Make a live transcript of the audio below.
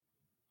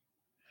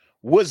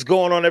What's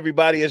going on,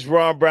 everybody? It's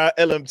Ron Brown,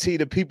 LMT,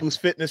 the People's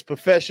Fitness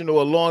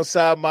Professional,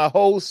 alongside my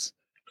host,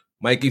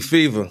 Mikey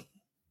Fever.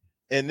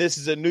 And this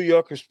is a New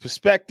Yorker's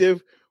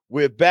Perspective.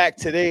 We're back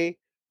today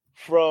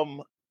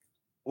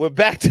with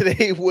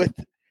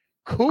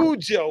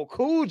Cujo.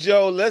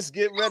 Cujo, let's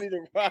get ready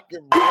to rock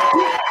and roll.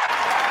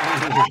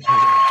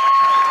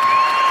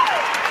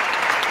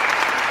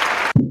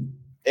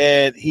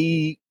 And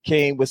he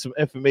came with some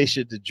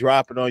information to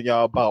drop it on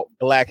y'all about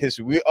Black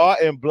History. We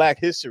are in Black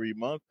History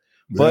Month.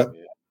 But,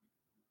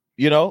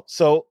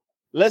 so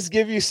let's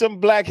give you some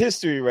Black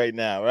history right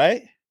now,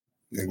 right?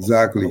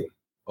 Exactly.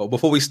 Oh,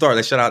 before we start,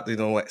 let's shout out to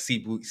what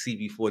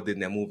CB4 did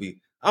in that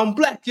movie. I'm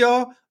black,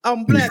 y'all.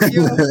 I'm black,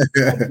 y'all. I'm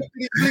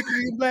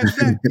black,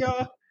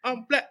 y'all.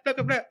 I'm black.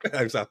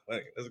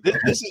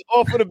 This is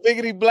all for the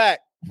biggity black.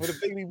 For the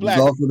biggity black.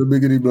 It's all for the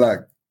biggity black.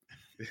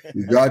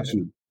 We got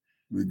you.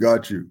 We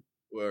got you.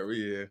 Well,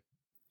 yeah.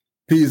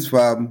 Peace,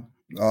 fam.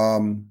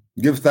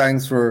 Give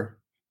thanks for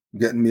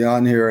getting me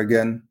on here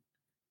again.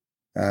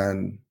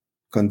 And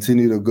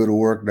continue the good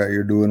work that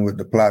you're doing with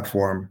the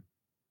platform.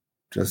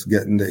 Just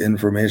getting the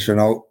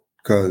information out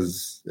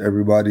because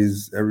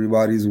everybody's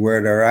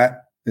where they're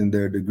at in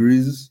their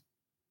degrees,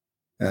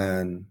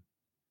 and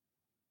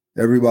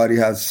everybody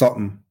has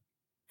something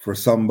for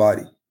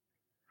somebody,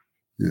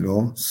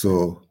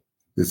 So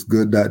it's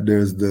good that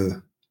there's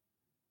the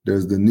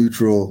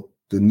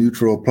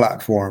neutral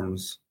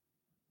platforms,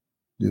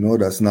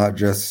 that's not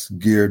just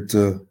geared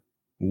to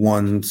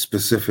one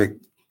specific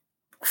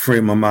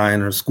frame of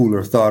mind or school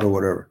or thought or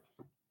whatever.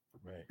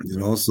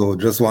 Right. So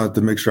just wanted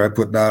to make sure I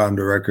put that on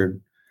the record.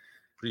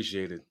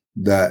 Appreciate it.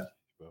 That,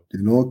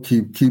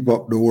 keep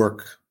up the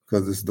work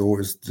because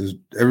there's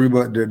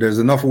everybody, there's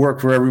enough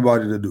work for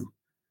everybody to do.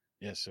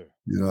 Yes, sir.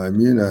 You know what I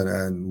mean?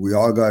 And we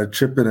all got to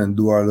chip in and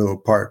do our little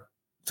part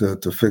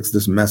to fix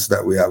this mess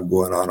that we have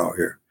going on out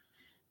here.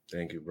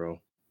 Thank you, bro.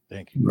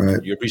 Thank you.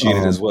 Right. You appreciate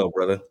it as well,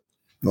 brother.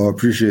 No, I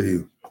appreciate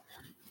you.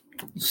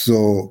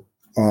 So,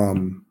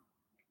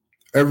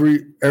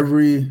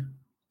 every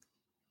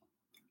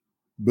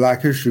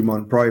Black History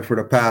Month, probably for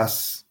the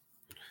past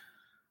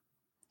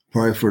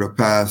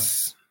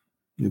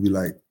maybe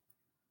like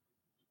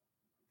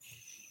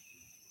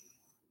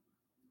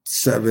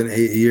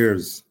 7-8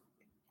 years,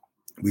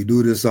 we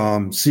do this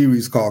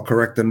series called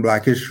Correcting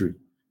Black History.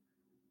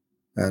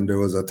 And there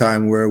was a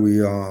time where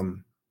we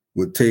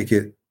would take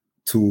it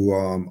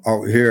to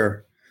out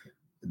here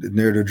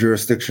near the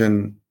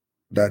jurisdiction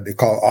that they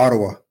call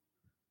Ottawa,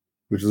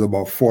 which is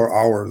about 4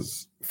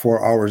 hours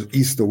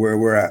east of where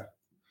we're at.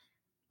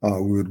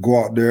 We would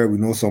go out there. We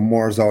know some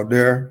Moors out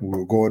there. We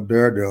would go out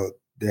there.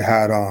 They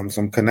had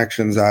some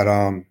connections at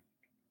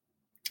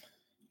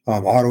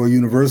Ottawa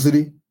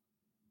University.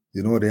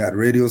 They had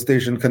radio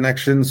station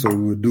connections. So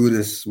we would do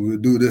this. We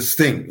would do this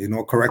thing.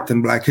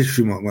 Correcting Black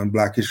History Month when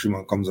Black History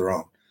Month comes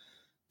around.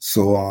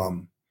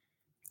 So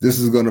this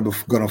is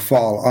gonna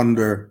fall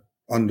under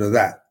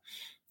that.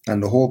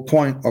 And the whole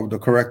point of the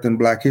Correcting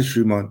Black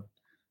History Month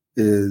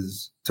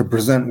is to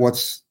present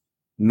what's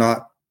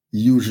not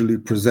usually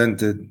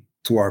presented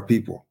to our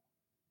people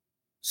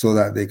so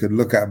that they could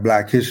look at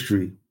Black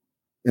history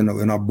in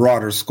a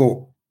broader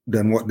scope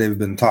than what they've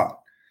been taught.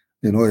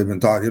 They've been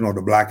taught,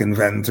 the Black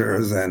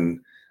inventors and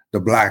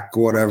the Black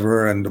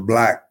whatever and the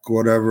Black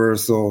whatever.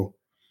 So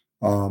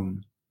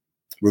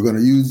we're going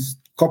to use a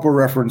couple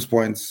reference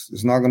points.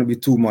 It's not going to be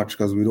too much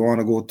because we don't want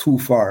to go too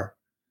far.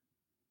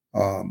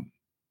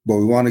 But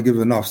we want to give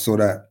enough so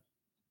that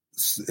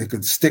it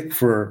could stick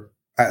for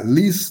at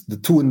least the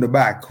two in the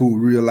back who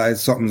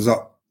realize something's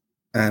up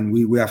and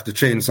we have to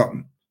change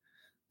something.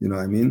 You know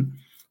what I mean?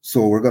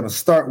 So we're going to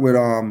start with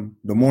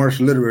the Moorish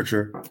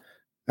literature.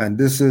 And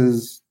this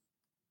is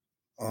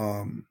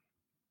Noble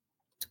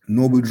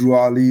Drew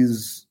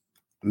Ali's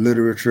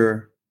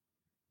literature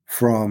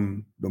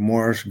from the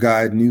Moorish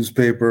Guide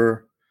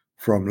newspaper,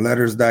 from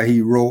letters that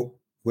he wrote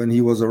when he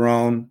was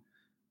around,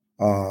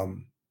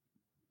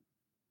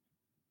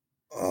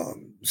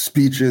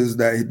 speeches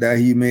that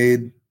he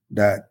made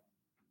that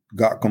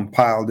got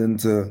compiled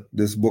into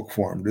this book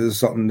form. This is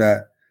something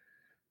that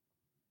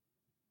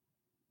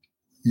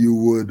you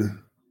would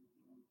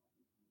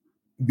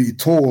be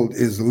told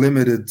is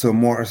limited to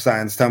Moorish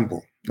Science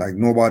Temple. Like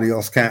nobody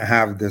else can't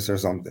have this or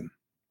something.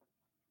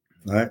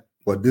 Right?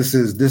 But this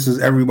is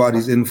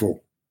everybody's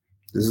info.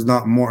 This is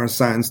not Moorish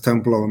Science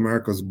Temple of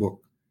America's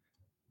book.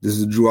 This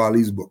is Drew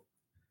Ali's book.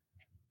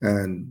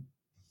 And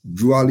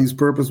Drew Ali's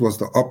purpose was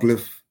to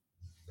uplift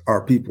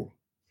our people.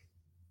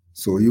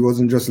 So he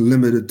wasn't just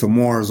limited to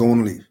Moors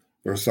only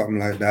or something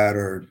like that.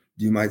 Or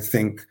you might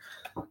think,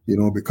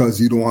 because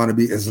you don't want to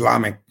be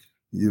Islamic,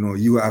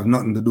 you have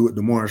nothing to do with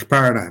the Moorish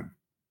paradigm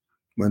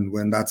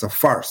when that's a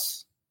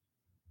farce.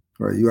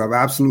 Right? You have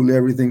absolutely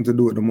everything to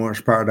do with the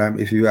Moorish paradigm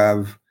if you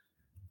have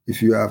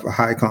a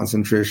high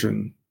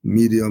concentration,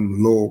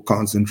 medium, low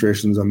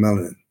concentrations of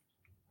melanin.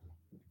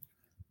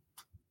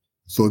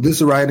 So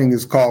this writing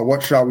is called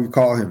What Shall We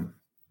Call Him?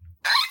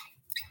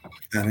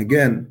 And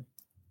again,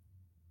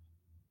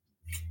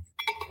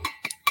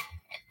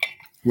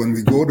 when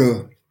we go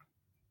to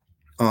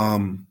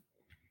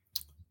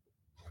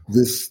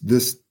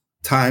this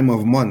time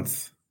of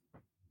month.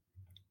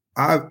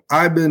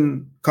 I've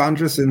been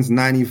conscious since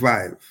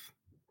 95.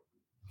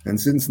 And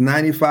since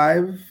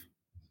 95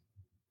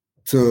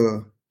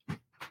 to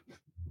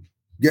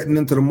getting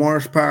into the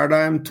Moorish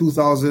paradigm,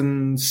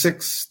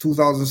 2006,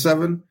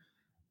 2007,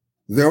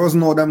 there was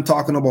no them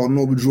talking about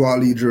Noble Drew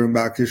Ali during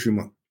Black History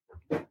Month.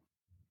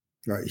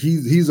 Right?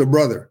 He's a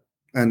brother,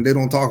 and they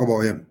don't talk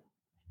about him.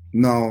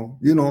 Now,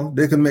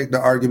 they can make the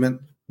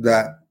argument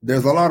that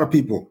there's a lot of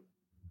people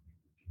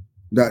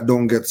that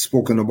don't get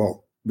spoken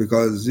about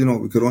because,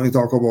 we could only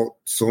talk about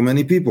so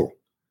many people.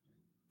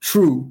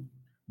 True.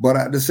 But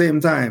at the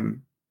same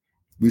time,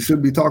 we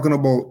should be talking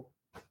about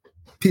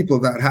people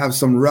that have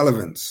some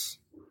relevance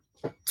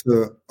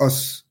to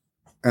us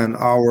and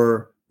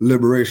our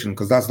liberation,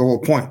 because that's the whole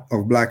point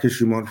of Black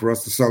History Month, for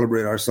us to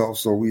celebrate ourselves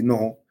so we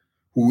know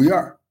who we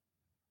are.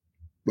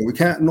 But we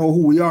can't know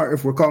who we are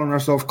if we're calling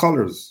ourselves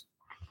colors,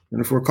 and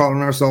if we're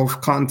calling ourselves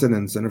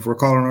continents, and if we're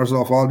calling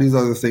ourselves all these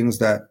other things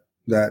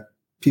that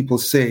people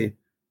say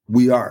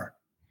we are.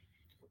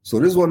 So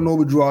this is what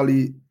Noble Drew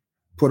Ali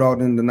put out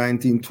in the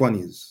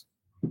 1920s.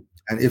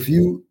 And if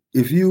you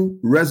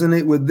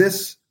resonate with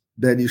this,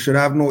 then you should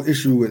have no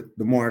issue with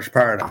the Moorish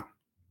paradigm.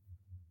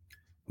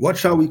 What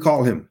shall we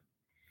call him?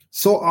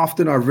 So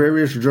often our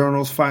various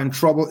journals find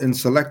trouble in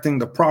selecting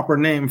the proper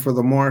name for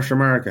the Moorish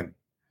American.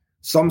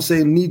 Some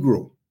say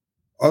Negro.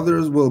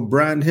 Others will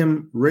brand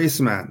him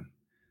raceman.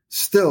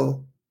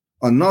 Still,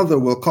 another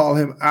will call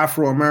him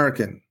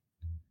Afro-American.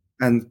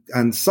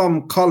 And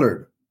some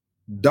colored,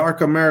 dark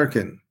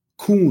American,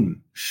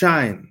 coon,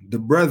 shine, the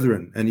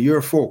brethren, and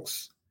your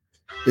folks.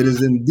 It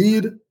is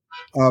indeed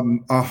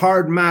a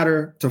hard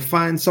matter to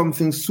find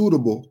something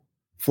suitable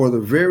for the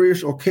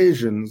various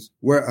occasions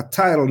where a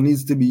title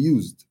needs to be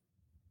used.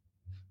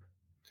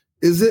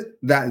 Is it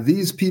that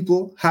these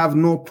people have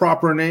no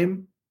proper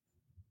name?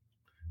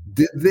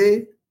 Did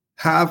they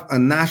have a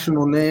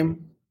national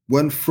name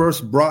when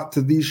first brought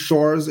to these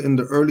shores in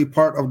the early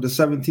part of the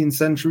 17th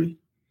century?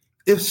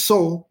 If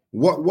so,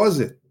 what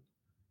was it?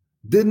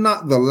 Did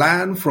not the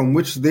land from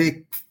which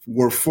they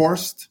were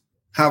forced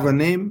have a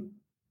name?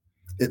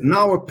 It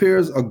now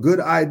appears a good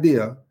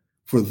idea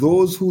for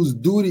those whose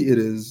duty it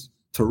is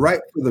to write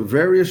for the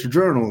various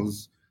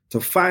journals to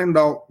find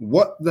out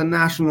what the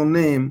national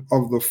name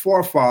of the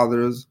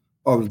forefathers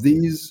of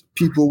these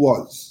people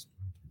was.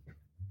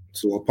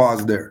 So I'll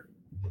pause there.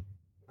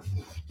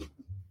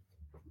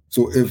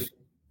 So if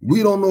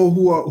we don't know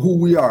who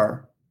we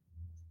are,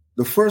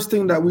 the first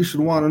thing that we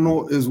should want to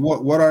know is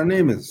what our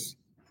name is.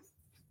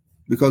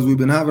 Because we've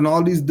been having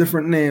all these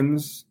different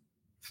names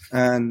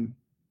and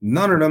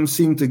none of them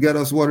seem to get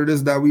us what it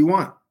is that we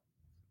want.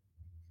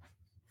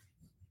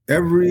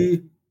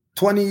 Every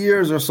 20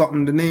 years or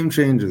something, the name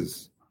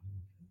changes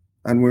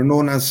and we're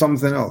known as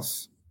something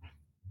else.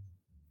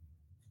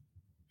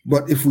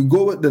 But if we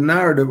go with the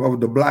narrative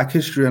of the Black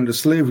history and the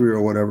slavery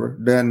or whatever,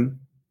 then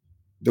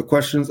the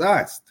question's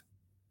asked,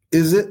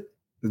 is it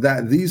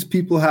that these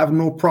people have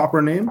no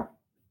proper name?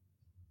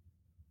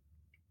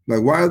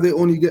 Like, why are they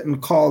only getting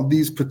called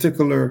these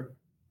particular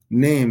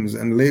names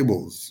and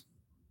labels?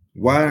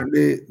 Why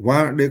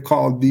aren't they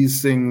called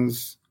these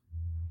things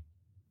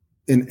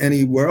in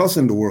anywhere else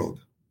in the world?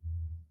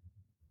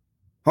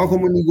 How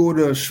come when you go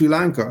to Sri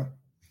Lanka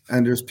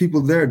and there's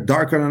people there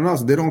darker than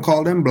us, they don't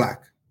call them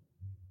black?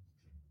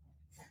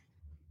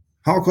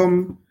 How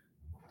come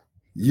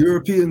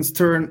Europeans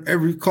turn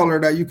every color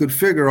that you could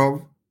figure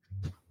of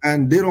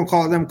and they don't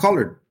call them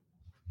colored?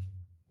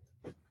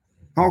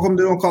 How come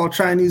they don't call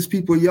Chinese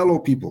people yellow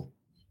people?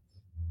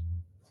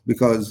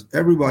 Because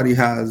everybody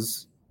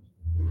has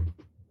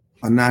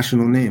a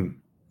national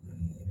name.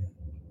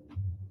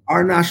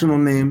 Our national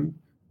name,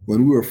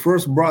 when we were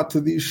first brought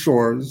to these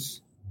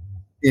shores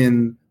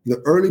in the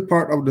early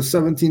part of the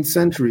 17th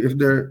century, if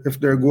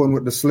they're going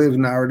with the slave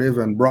narrative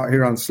and brought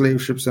here on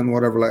slave ships and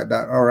whatever like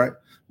that, all right.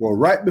 Well,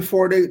 right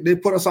before they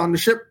put us on the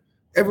ship,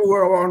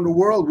 everywhere around the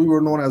world, we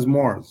were known as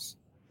Moors.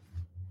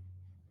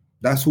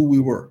 That's who we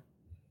were,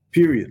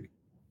 period.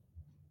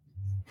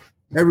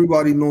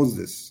 Everybody knows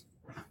this.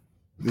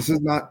 This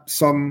is not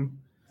some,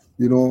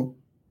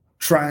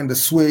 trying to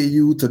sway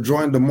you to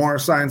join the Moor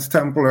Science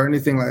Temple or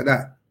anything like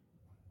that.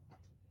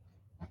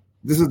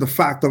 This is the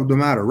fact of the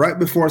matter. Right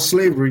before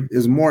slavery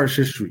is Moorish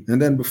history.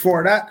 And then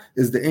before that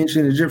is the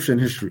ancient Egyptian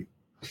history.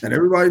 And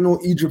everybody know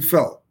Egypt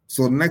fell.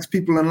 So the next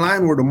people in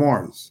line were the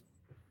Moors.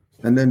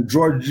 And then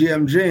George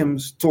G.M.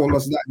 James told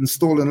us that in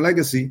Stolen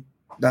Legacy,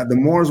 that the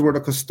Moors were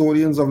the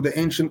custodians of the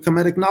ancient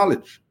Kemetic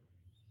knowledge.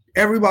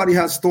 Everybody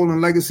has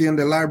Stolen Legacy in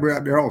their library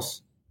at their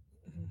house.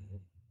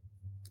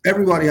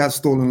 Everybody has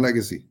Stolen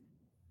Legacy.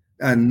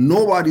 And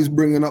nobody's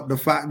bringing up the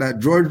fact that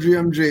George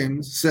G.M.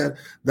 James said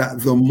that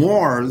the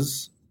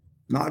Moors,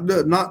 not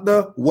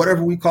the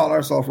whatever we call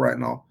ourselves right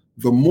now,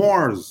 the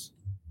Moors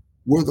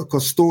were the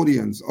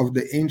custodians of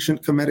the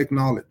ancient Kemetic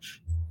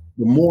knowledge.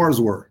 The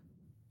Moors were.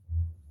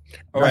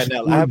 All right,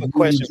 now I have a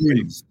question for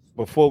you.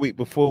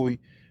 Before we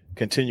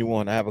continue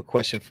on, I have a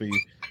question for you,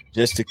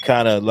 just to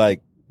kind of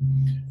like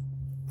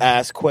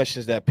ask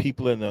questions that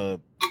people in the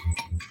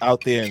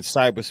out there in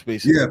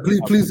cyberspace. Yeah,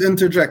 please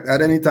interject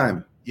at any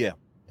time. Yeah.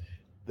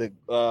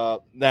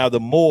 Now the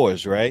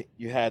Moors, right?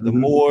 You had the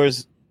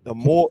Moors.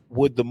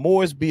 Would the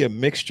Moors be a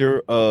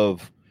mixture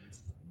of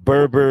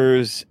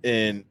Berbers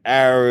and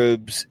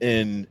Arabs?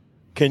 And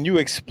can you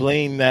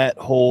explain that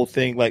whole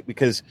thing? Like,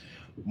 because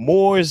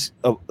Moors,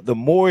 the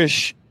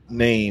Moorish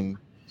name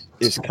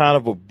is kind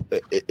of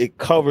it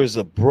covers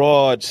a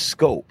broad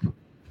scope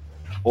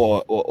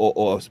or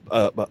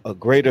a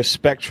greater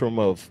spectrum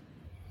of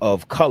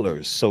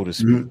colors, so to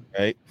speak,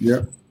 right?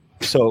 Yeah.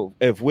 So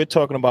if we're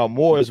talking about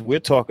Moors, we're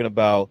talking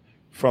about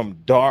from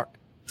dark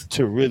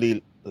to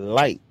really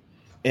light.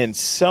 And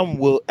some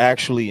will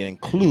actually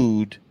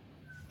include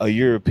a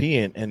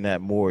European in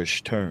that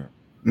Moorish term.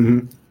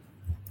 Mm-hmm.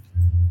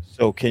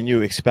 So can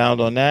you expound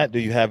on that? Do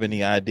you have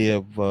any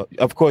idea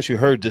of course you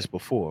heard this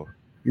before.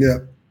 Yeah.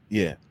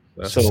 Yeah.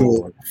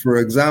 So for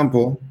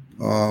example,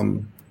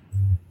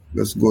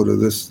 let's go to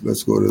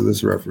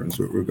this reference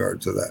with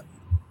regard to that.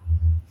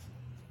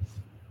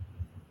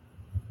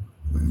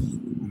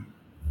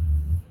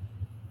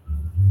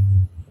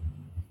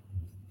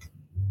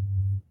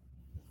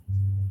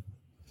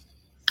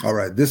 All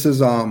right, this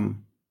is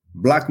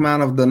Black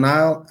Man of the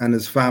Nile and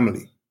his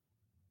family,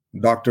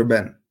 Dr.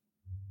 Ben.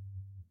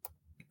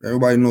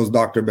 Everybody knows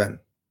Dr. Ben.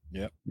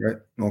 Yeah. Right?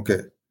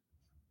 Okay.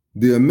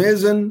 The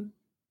amazing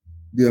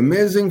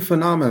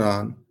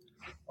phenomenon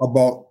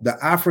about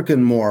the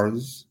African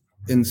Moors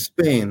in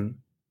Spain,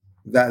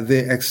 that they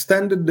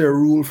extended their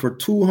rule for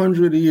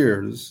 200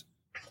 years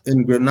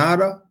in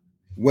Granada,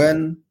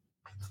 when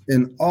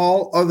in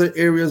all other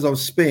areas of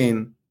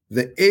Spain,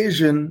 the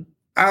Asian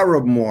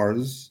Arab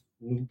Moors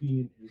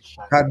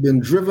had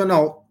been driven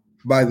out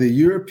by the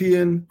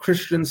European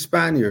Christian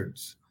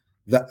Spaniards.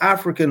 The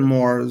African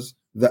Moors,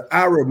 the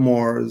Arab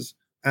Moors,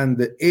 and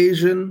the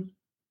Asian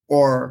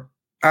or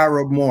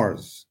Arab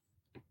Moors.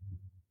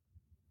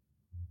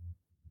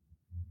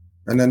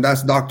 And then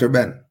that's Dr.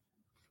 Ben.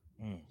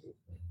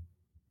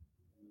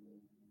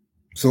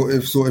 So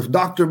if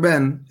Dr.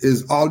 Ben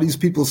is all these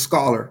people's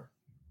scholar,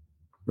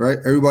 right?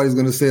 Everybody's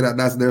going to say that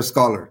that's their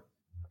scholar,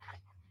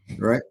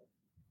 right?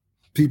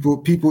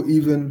 People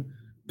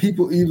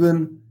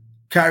even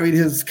carried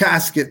his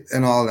casket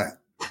and all that.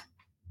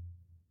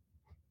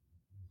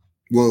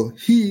 Well,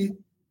 he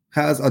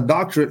has a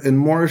doctorate in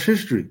Moorish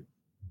history.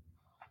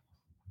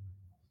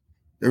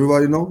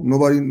 Everybody know?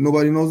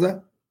 Nobody knows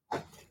that?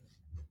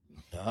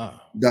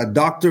 That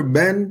Dr.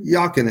 Ben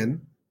Yakinen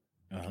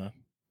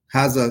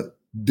has a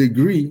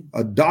degree,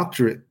 a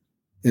doctorate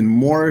in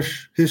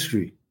Moorish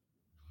history.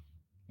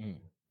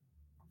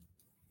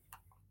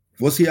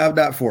 What's he have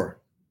that for?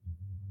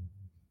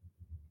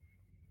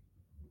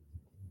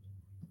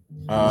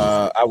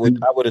 I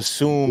would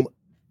assume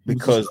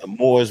because the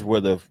Moors were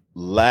the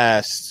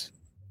last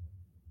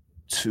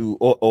to,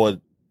 or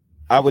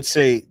I would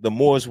say the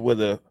Moors were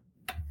the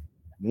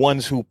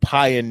ones who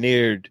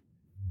pioneered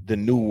the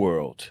New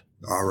World.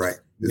 All right,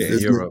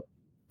 Europe.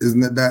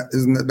 Isn't it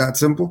that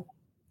simple?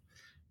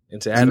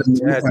 And then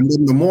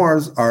the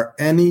Moors are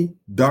any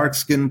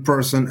dark-skinned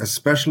person,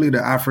 especially the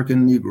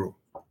African Negro.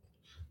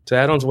 To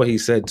add on to what he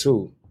said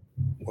too,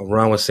 what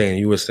Ron was saying,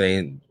 you were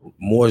saying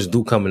Moors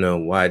do come in a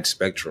wide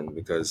spectrum,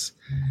 because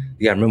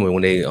you gotta remember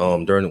when they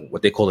during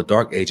what they call the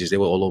Dark Ages, they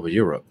were all over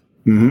Europe,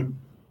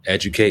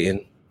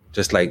 educating,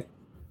 just like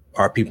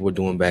our people were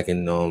doing back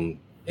in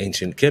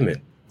ancient Kemet,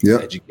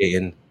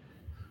 educating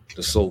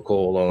the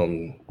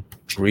so-called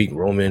Greek,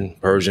 Roman,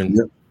 Persian,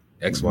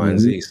 X, Y, and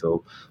Z.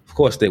 So of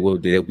course there'll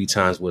be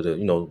times where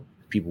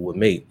people would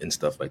mate and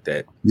stuff like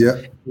that. Yeah,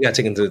 you gotta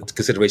take into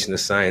consideration the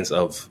science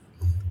of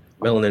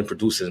melanin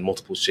produces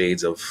multiple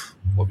shades of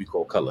what we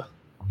call color.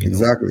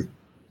 Exactly.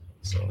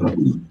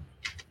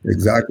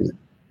 Exactly.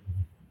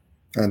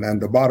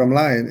 And the bottom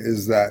line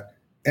is that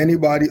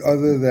anybody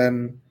other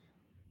than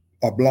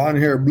a blonde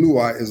hair, blue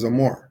eye is a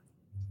Moor.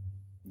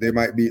 They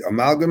might be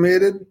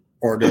amalgamated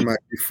or they might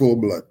be full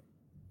blood.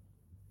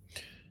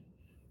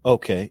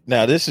 Okay.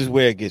 Now this is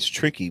where it gets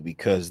tricky,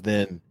 because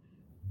then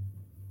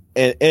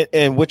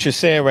and what you're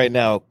saying right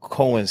now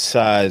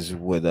coincides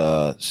with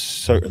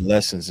certain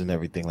lessons and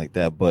everything like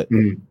that. But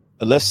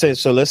let's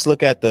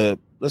look at the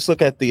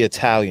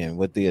Italian.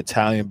 Would the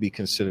Italian be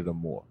considered a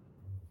Moor?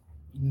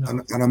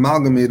 An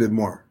amalgamated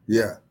Moor,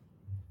 yeah.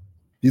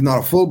 He's not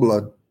a full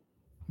blood,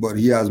 but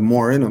he has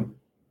more in him.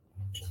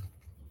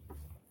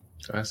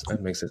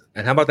 That makes sense.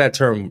 And how about that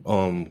term,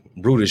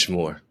 brutish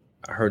Moor?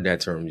 I heard that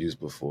term used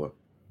before.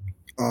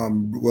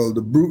 Well,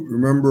 the brute.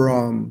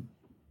 Remember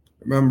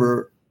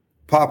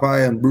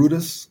Popeye and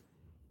Brutus?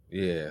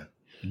 Yeah.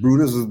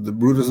 Brutus is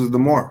the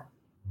Moor.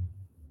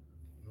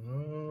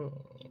 Oh.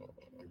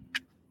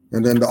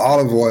 And then the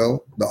olive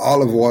oil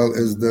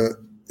is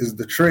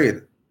the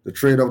trade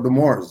of the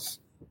Moors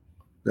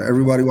that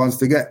everybody wants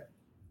to get.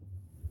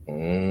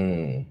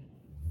 I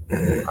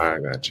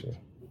got you.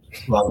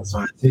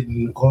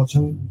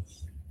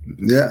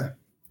 Yeah,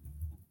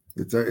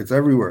 it's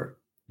everywhere.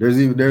 There's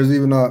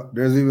even a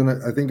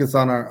I think it's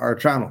on our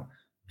channel,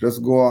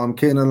 Just go on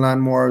Canaan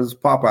Land Moors,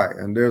 Popeye,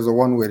 and there's a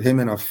one with him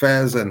in a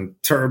fez and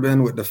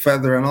turban with the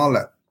feather and all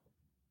that.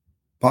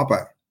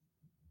 Popeye.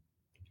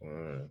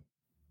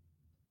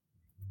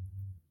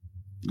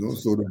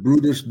 So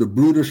the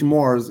brutish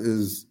Moors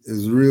is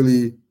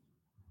really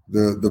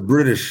the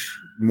British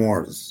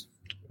Moors.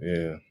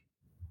 Yeah,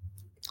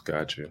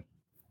 got you.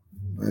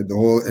 Right? The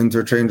whole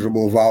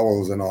interchangeable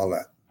vowels and all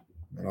that.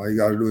 All you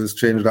gotta do is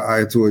change the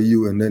I to a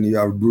U, and then you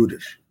have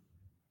brutish.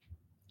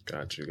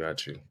 Got you.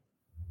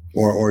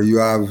 Or you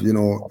have,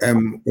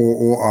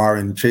 MOOR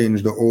and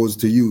change the O's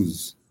to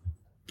U's.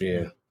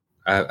 Yeah,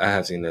 I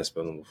have seen that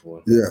spelling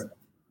before. Yeah.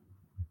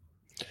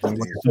 But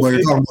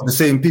you're talking about the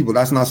same people.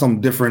 That's not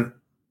some different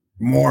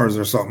Moors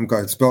or something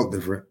because it's spelled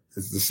different.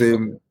 It's the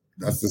same.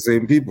 That's the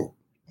same people,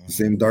 the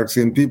same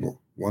dark-skinned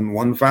people.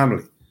 One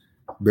family,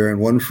 bearing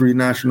one free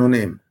national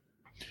name.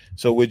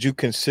 So, would you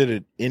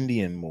consider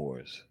Indian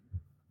Moors?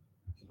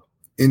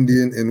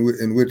 Indian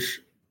in which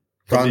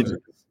context?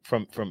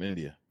 From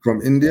India.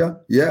 From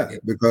India, yeah,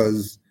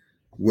 because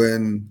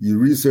when you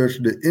research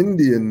the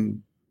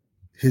Indian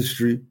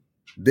history,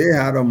 they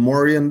had a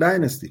Mauryan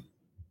dynasty.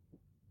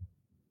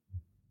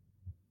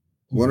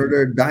 One of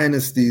their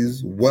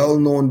dynasties,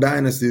 well-known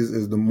dynasties,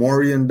 is the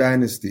Mauryan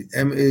dynasty,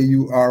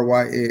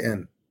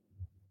 Mauryan.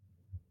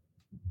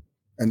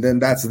 And then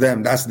that's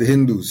them, that's the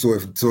Hindus. So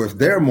if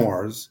they're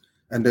Moors,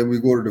 and then we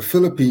go to the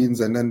Philippines,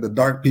 and then the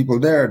dark people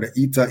there, the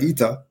Ita,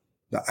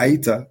 the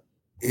Aita,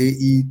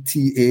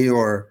 Aeta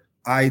or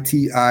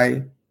Iti,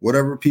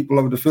 whatever people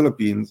of the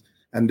Philippines,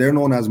 and they're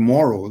known as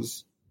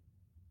Moros.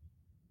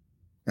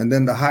 And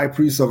then the high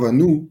priests of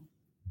Anu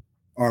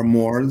are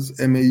Moors,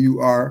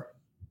 Maur,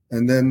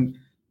 and then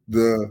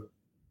the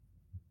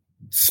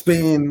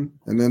Spain,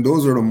 and then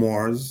those are the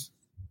Moors.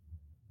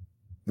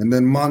 And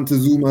then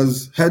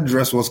Montezuma's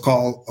headdress was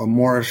called a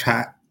Moorish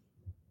hat.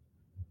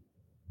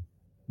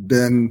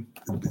 Then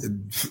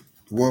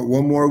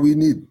what more we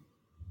need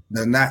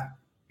than that?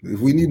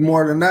 If we need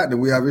more than that, then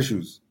we have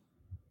issues.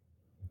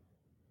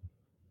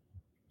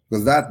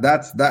 Because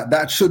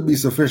that should be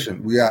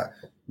sufficient. We got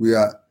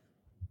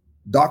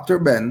Dr.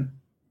 Ben,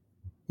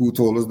 who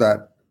told us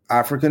that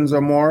Africans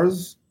are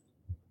Moors,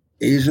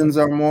 Asians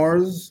are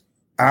Moors,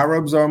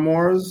 Arabs are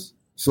Moors.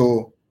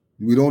 So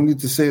we don't need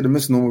to say the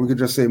misnomer. We could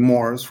just say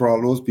Moors for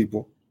all those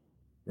people,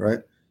 right?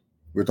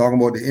 We're talking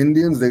about the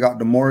Indians. They got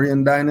the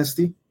Mauryan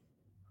dynasty.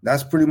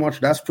 That's pretty much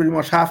half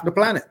the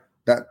planet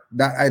that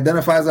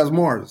identifies as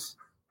Moors.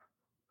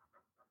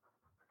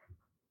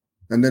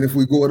 And then if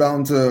we go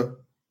down to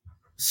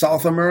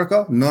South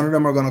America, none of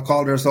them are going to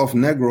call themselves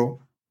Negro.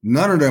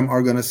 None of them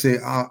are going to say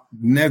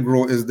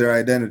Negro is their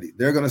identity.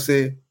 They're going to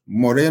say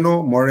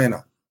Moreno,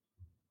 Morena.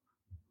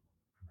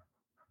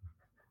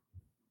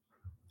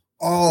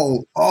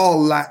 All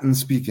Latin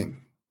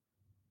speaking,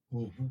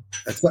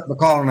 except the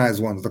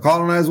colonized ones. The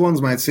colonized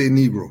ones might say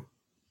Negro,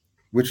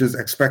 which is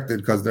expected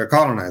because they're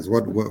colonized.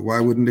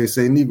 Why wouldn't they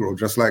say Negro?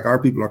 Just like our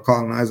people are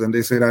colonized and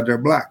they say that they're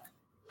black.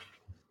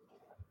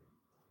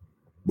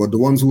 But the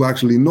ones who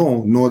actually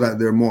know that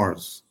they're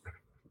Moors,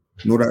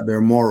 know that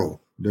they're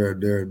Moro,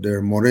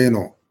 they're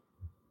Moreno.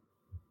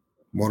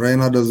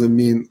 Morena doesn't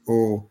mean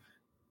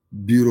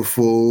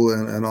beautiful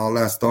and all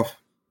that stuff.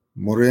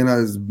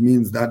 Morena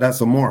means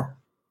that's a Moor.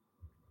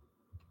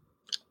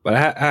 But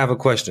I have a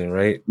question,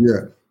 right?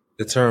 Yeah.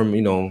 The term,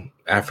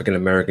 African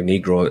American,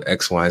 Negro,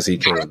 X, Y, Z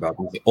came about.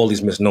 All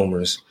these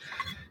misnomers.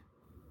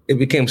 It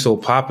became so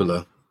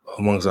popular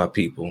amongst our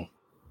people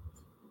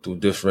through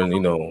different,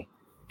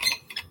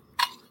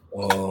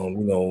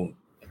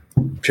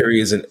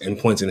 periods and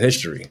points in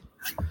history.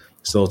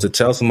 So to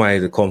tell somebody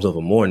to call themselves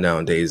a Moor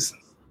nowadays,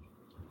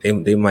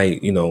 they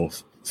might,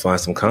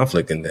 find some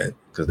conflict in that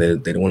because they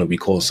don't want to be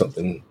called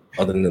something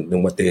other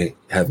than what they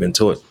have been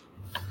taught.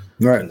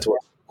 Right. And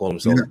taught to call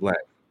themselves black.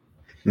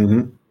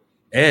 Mm-hmm.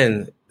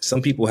 And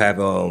some people have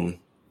a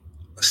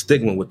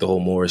stigma with the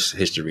whole Moorish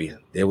history.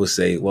 They will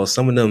say, well,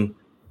 some of them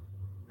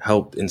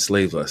helped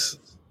enslave us.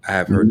 I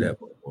have heard that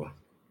before.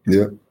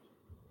 Yeah.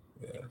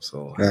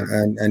 So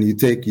and you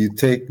take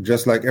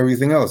just like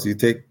everything else, you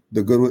take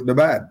the good with the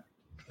bad.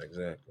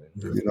 Exactly.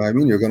 You know what I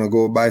mean? You're gonna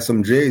go buy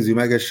some J's. You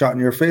might get shot in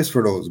your face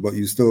for those, but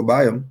you still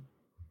buy them.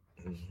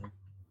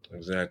 Mm-hmm.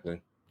 Exactly.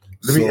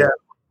 Let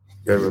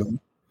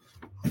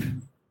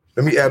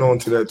me add on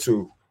to that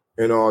too.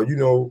 And I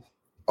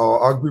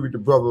agree with the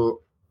brother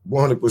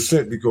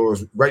 100%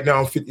 because right now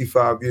I'm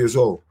 55 years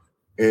old,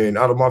 and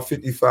out of my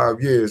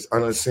 55 years, I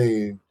done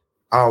seen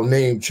our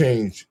name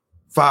change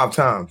 5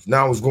 times.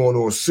 Now it's going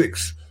on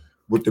 6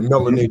 with the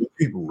melanated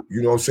people.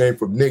 You know what I'm saying?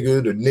 From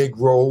nigger to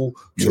Negro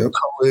to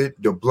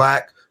colored to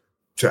black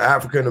to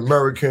African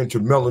American to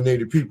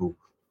melanated people.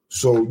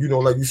 So,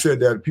 like you said,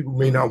 that people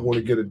may not want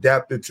to get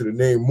adapted to the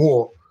name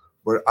more,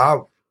 but I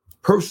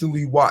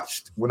personally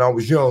watched when I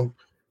was young,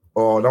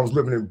 and I was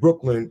living in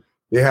Brooklyn.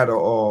 They had a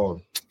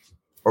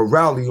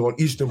rally on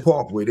Eastern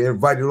Parkway. They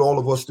invited all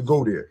of us to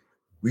go there.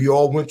 We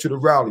all went to the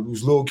rally. We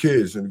was little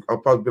kids, and I'll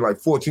probably be like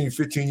 14,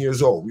 15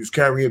 years old. We was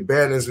carrying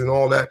banners and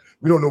all that.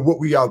 We don't know what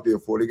we out there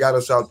for. They got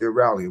us out there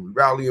rallying. We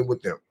rallying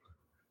with them.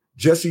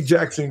 Jesse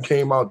Jackson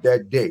came out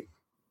that day,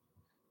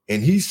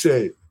 and he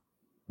said,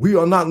 "We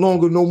are not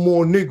longer no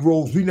more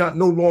Negroes. We not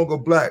no longer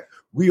black.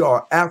 We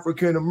are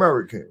African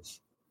Americans."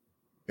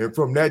 And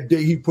from that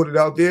day he put it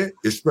out there,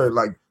 it spread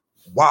like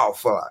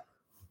wildfire,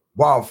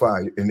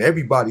 and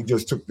everybody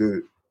just took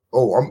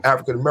I'm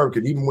African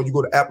American. Even when you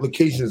go to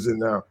applications and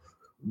now,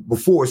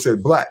 before it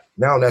said black,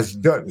 now that's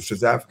done. It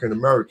says African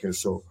American.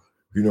 So,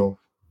 we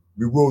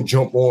will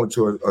jump on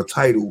to a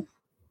title,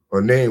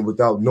 a name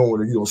without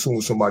knowing it, as soon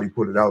as somebody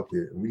put it out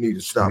there. We need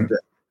to stop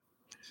that.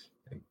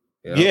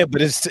 Yeah,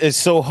 but it's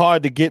so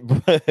hard to get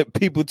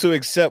people to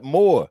accept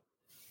more.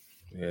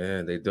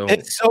 Yeah, they don't.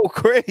 It's so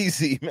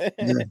crazy, man.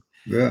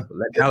 Yeah.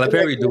 Let Tyler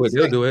Perry do it.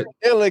 They'll do it.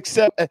 They'll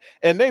accept,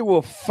 and they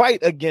will fight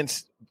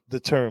against the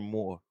term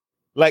more.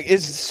 Like,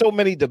 it's so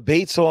many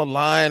debates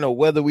online or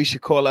whether we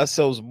should call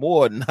ourselves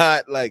more or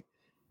not. Like,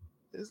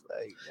 it's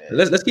like,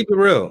 man. Let's keep it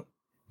real.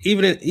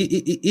 Even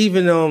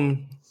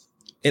in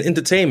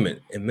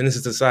entertainment and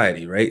Menace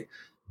Society, right?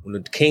 When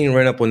the king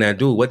ran up on that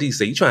dude, what did he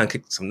say? You trying to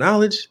kick some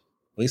knowledge?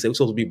 When he said we're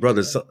supposed to be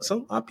brothers,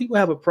 some our people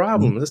have a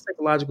problem. It's a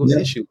psychological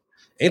issue.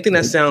 Anything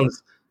that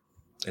sounds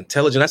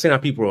intelligent, I'm saying our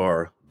people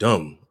are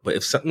dumb, but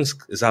if something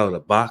is out of the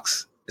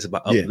box, it's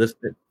about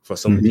upliftment for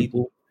some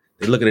people.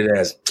 They look at it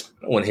as,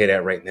 I don't want to hear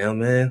that right now,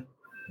 man.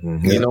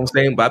 You know what I'm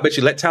saying? But I bet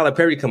you let Tyler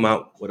Perry come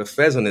out with a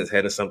fez on his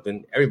head or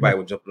something, everybody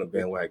would jump on the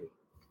bandwagon.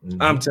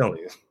 I'm telling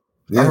you.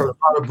 I heard a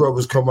lot of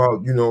brothers come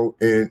out,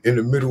 and in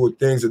the middle of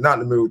things and not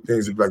in the middle of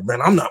things, and be like,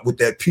 man, I'm not with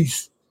that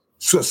piece.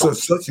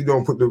 Such, you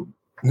don't put the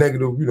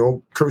negative,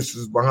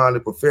 curses behind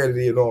it,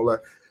 profanity and all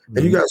that.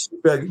 And you got to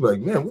sit back and be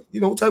like, man,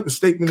 what type of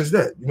statement is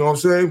that? You know what I'm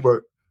saying?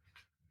 But,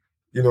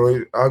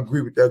 I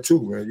agree with that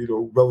too, man.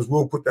 Brothers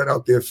will put that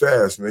out there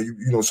fast, man.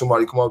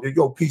 Somebody come out there,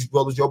 yo, peace,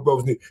 brothers, your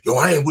brothers need,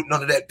 I ain't with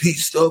none of that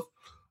peace stuff.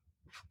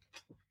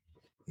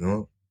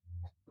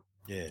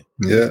 Yeah.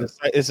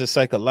 It's a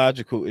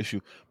psychological issue.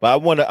 But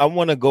I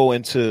want to go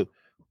into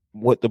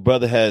what the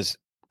brother has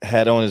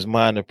had on his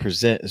mind to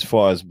present as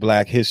far as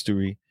Black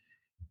history.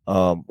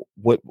 So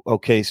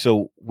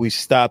we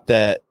stopped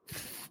at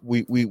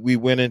we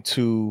went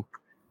into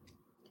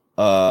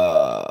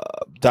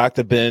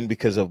Dr. Ben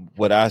because of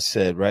what I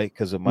said, right?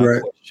 Because of my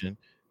question.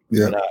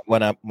 Yeah.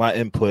 My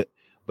input.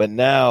 But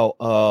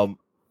now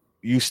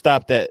you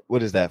stopped at,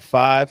 what is that,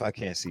 5? I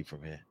can't see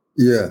from here.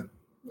 Yeah.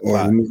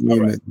 Let me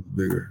make it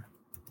bigger.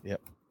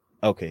 Yep.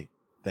 Okay.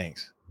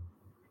 Thanks.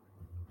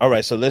 All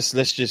right. So let's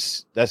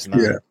just, that's 9.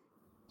 Yeah.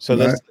 So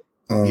let's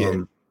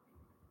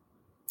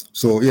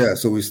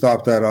So we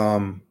stopped at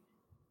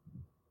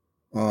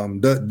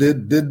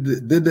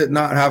did it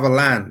not have a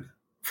land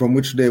from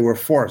which they were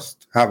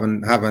forced have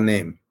a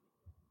name?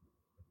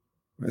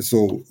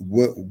 So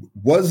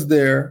was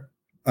there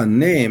a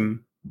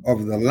name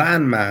of the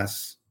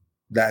landmass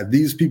that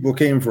these people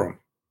came from?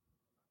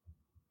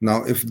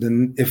 Now, if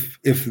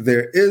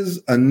there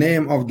is a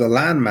name of the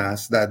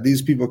landmass that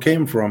these people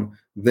came from,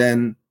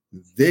 then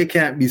they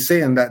can't be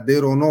saying that they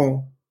don't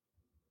know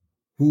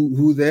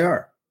who they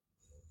are.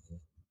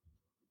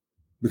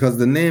 Because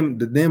the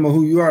name of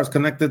who you are is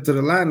connected to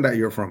the land that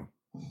you're from.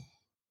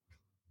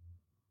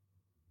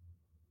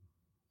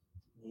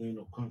 Ain't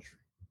no country.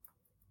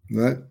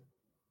 Right?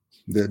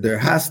 There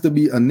has to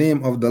be a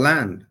name of the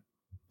land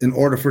in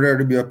order for there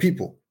to be a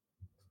people.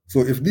 So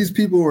if these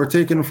people were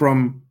taken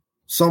from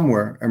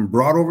somewhere and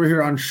brought over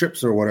here on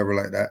ships or whatever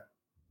like that,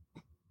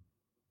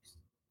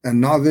 and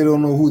now they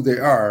don't know who they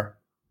are,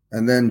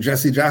 and then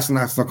Jesse Jackson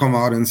has to come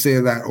out and say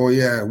that, oh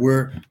yeah,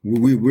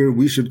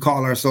 we should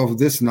call ourselves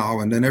this now,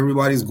 and then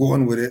everybody's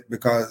going with it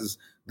because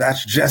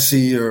that's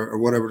Jesse or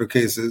whatever the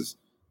case is,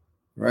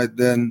 right?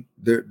 Then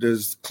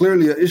there's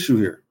clearly an issue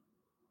here.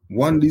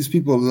 One, these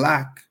people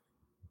lack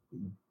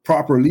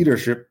proper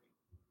leadership,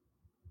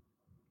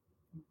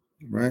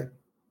 right?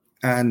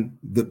 And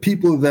the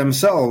people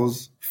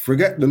themselves,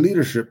 forget the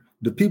leadership,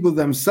 the people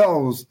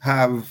themselves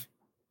have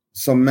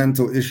some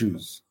mental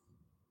issues.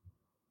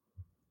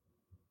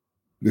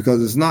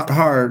 Because it's not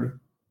hard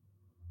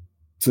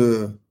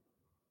to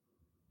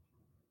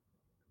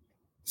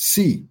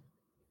see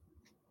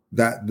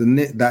that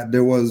that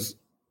there was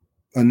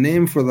a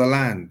name for the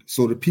land,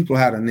 so the people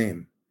had a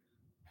name.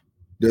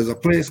 There's a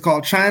place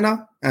called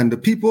China, and the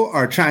people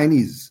are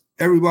Chinese.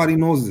 Everybody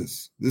knows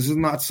this. This is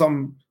not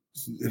some.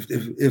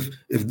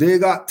 If they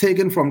got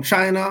taken from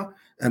China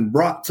and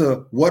brought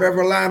to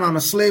whatever land on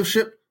a slave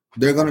ship,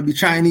 they're going to be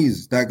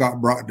Chinese that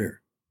got brought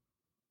there.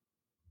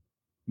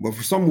 But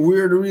for some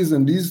weird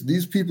reason,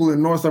 these people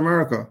in North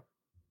America,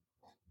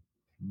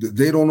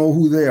 they don't know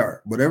who they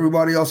are, but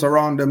everybody else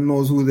around them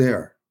knows who they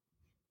are.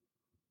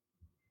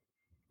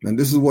 And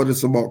this is what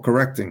it's about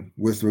correcting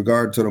with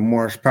regard to the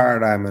Moorish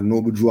paradigm and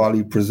Noble Drew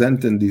Ali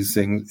presenting these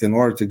things in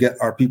order to get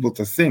our people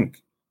to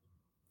think.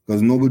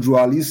 Because Noble Drew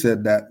Ali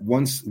said that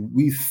once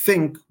we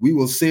think, we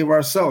will save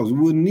ourselves. We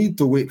wouldn't need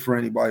to wait for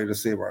anybody to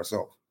save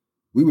ourselves.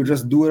 We would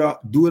just do it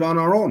on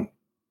our own.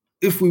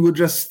 If we would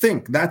just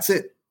think, that's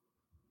it.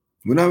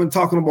 We're not even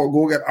talking about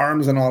go get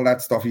arms and all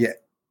that stuff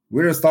yet.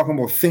 We're just talking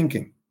about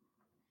thinking.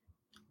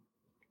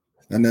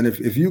 And then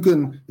if you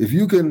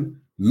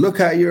can look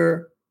at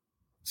your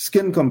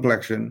skin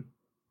complexion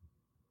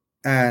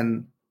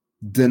and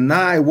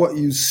deny what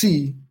you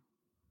see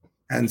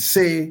and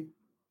say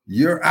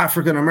you're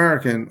African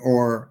American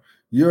or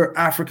you're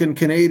African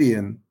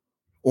Canadian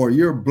or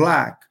you're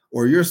black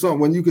or you're something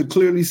when you could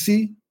clearly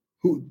see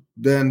who,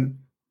 then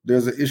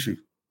there's an issue.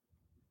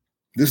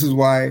 This is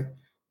why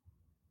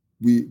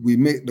we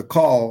make the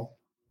call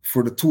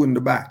for the two in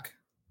the back,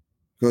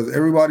 because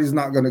everybody's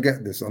not going to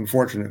get this,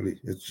 unfortunately.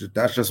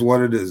 That's just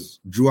what it is.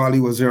 Drew Ali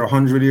was here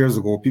 100 years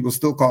ago. People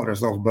still call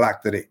themselves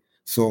black today.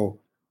 So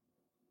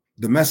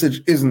the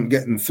message isn't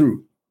getting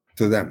through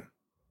to them.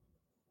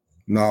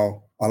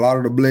 Now, a lot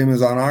of the blame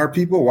is on our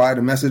people. Why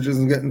the message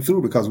isn't getting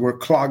through? Because we're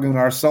clogging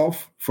ourselves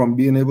from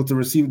being able to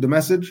receive the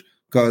message.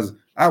 Because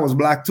I was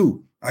black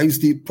too. I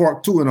used to eat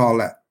pork too and all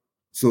that.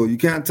 So you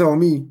can't tell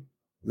me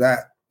that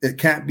it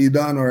can't be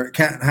done or it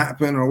can't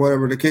happen or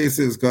whatever the case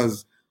is,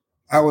 because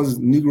I was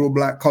Negro,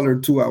 black,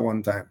 colored too at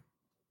one time.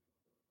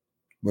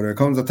 But there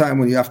comes a time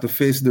when you have to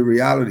face the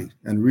reality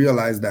and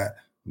realize that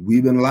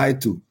we've been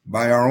lied to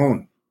by our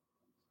own.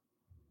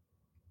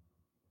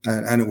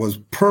 And it was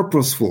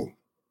purposeful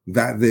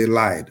that they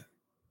lied.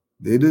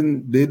 They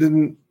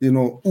didn't,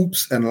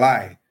 oops and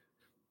lie.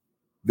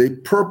 They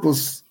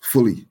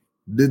purposefully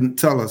didn't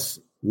tell us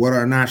what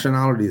our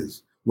nationality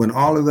is when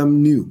all of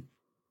them knew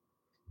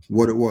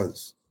what it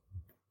was.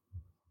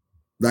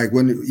 Like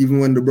even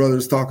when the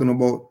brothers talking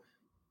about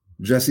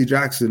Jesse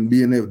Jackson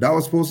being able, that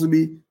was supposed to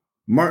be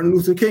Martin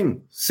Luther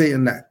King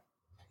saying that.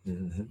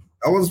 Mm-hmm.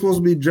 That wasn't supposed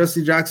to be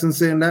Jesse Jackson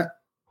saying that.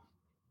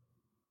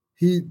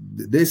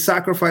 They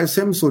sacrificed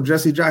him so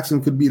Jesse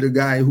Jackson could be the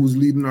guy who's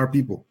leading our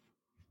people.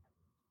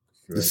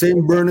 Right. The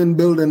same burning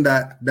building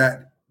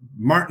that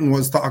Martin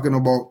was talking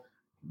about,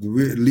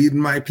 leading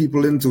my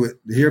people into it.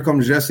 Here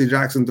comes Jesse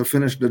Jackson to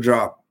finish the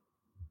job.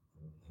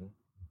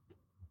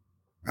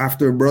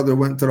 After a brother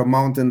went to the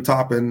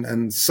mountaintop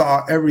and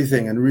saw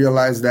everything and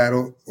realized that,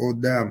 oh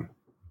damn,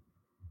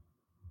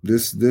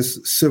 this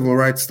civil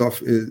rights stuff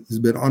has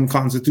been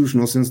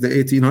unconstitutional since the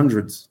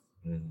 1800s.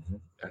 Mm-hmm.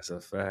 That's a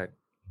fact.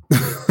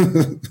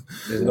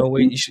 There's no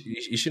way you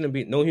shouldn't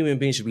be. No human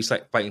being should be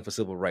fighting for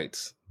civil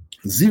rights.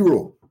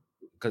 Zero.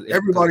 Because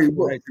everybody,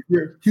 if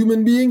you're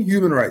human being,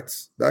 human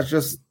rights. That's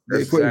just the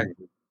equation.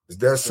 It's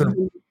that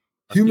simple.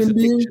 Human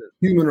being,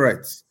 human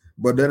rights.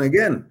 But then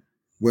again,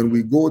 when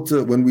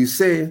we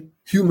say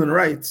human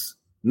rights,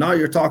 now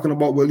you're talking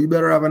about, well, you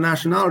better have a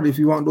nationality if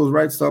you want those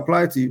rights to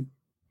apply to you.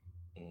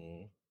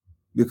 Mm-hmm.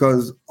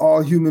 Because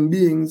all human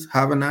beings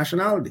have a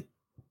nationality.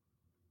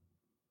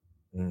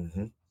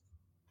 Mm-hmm.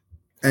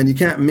 And you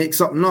can't make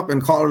something up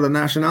and call it a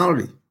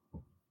nationality.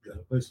 Got a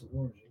place of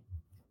origin.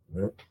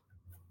 Yep.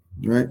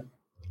 Right?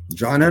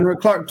 John Henrik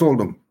Clarke told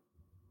them,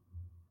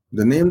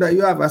 the name that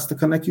you have has to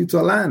connect you to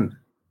a land.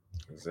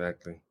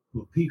 Exactly.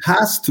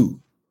 Has to.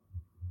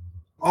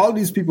 All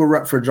these people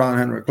rep for John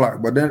Henrik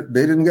Clarke, but then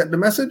they didn't get the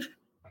message.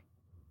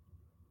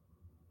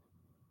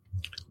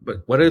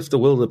 But what if the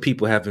will of the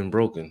people have been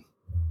broken?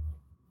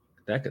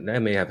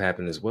 That may have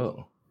happened as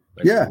well.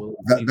 Like yeah,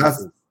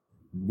 that's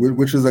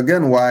which is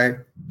again why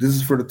this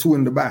is for the two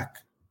in the back.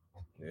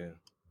 Yeah,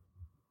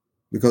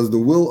 because the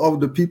will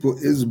of the people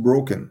is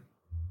broken.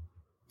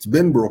 It's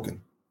been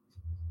broken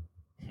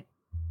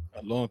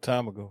a long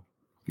time ago.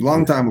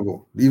 Long time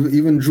ago.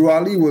 Even Drew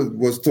Ali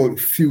was told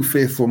few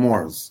faithful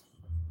Moors.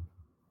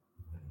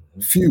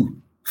 Few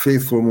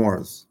faithful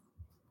Moors.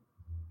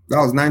 That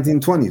was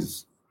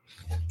 1920s.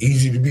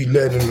 Easy to be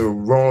led in the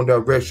wrong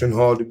direction,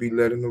 hard to be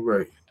led in the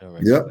right.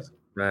 Yep.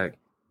 Right.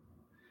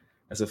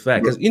 That's a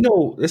fact. Because,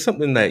 there's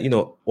something that,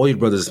 all your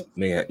brothers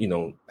may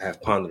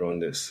have pondered on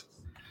this.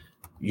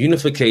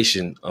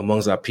 Unification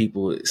amongst our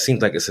people, it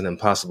seems like it's an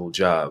impossible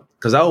job.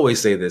 Because I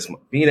always say this,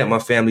 being that my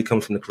family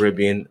comes from the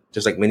Caribbean,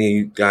 just like many of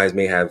you guys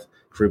may have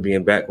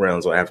Caribbean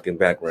backgrounds or African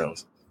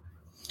backgrounds.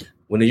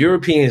 When the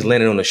Europeans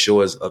landed on the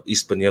shores of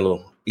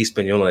Hispaniola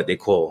that they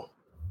call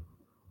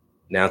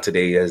now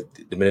today as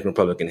Dominican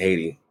Republic and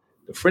Haiti,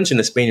 the French and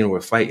the Spaniards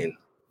were fighting,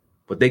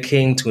 but they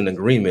came to an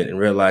agreement and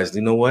realized,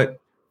 you know what?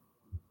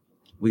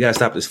 We got to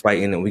stop this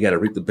fighting and we got to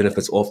reap the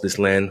benefits off this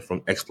land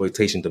from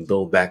exploitation to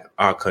build back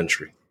our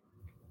country.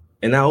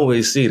 And I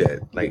always see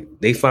that, like,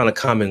 they found a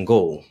common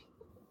goal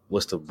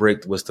was to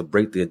break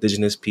the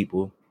indigenous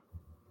people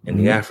and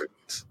the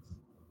Africans.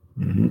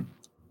 Mm-hmm.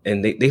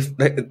 And they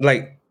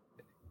like,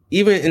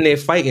 even in their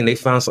fighting, they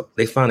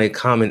found a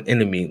common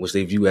enemy, which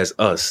they view as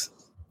us.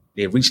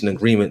 They reached an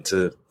agreement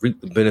to reap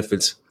the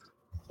benefits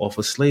off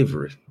of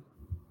slavery.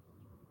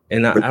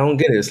 And I don't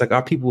get it. It's like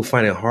our people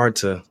find it hard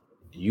to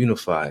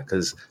unify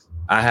because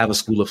I have a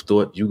school of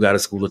thought, you got a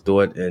school of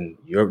thought, and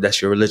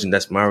that's your religion,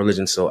 that's my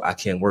religion, so I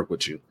can't work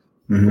with you.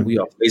 Mm-hmm. But we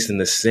are facing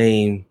the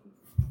same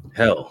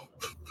hell.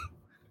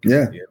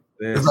 Yeah.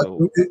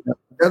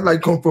 That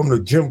like come from the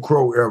Jim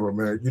Crow era,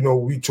 man.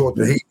 We taught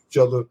to hate each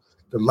other,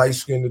 the light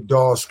skin, the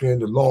dark skin,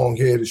 the long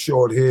hair, the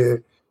short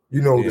hair, the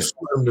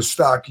slim, the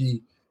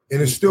stocky.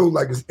 And it's still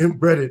like it's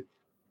inbred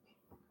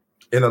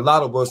in a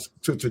lot of us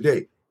to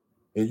today.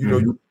 And,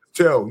 you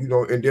tell,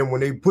 and then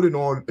when they put it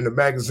on in the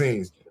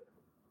magazines,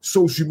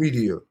 social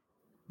media,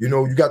 You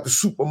know, you got the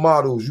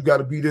supermodels. You got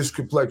to be this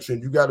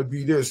complexion. You got to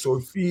be this. So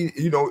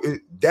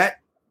that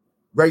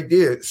right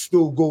there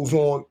still goes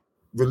on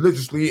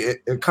religiously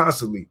and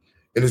constantly,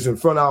 and it's in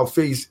front of our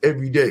face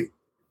every day.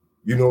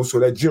 You know,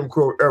 so that Jim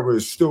Crow era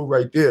is still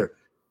right there.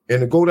 And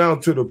to go down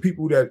to the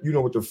people that, you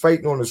know, with the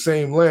fighting on the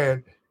same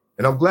land,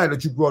 and I'm glad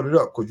that you brought it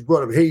up because you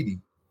brought up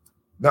Haiti.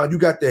 Now you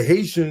got the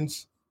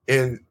Haitians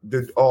and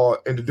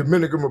the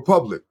Dominican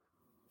Republic.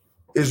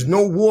 There's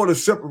no war to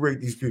separate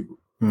these people.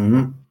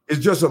 Mm-hmm. It's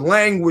just a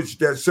language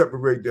that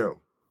separate them,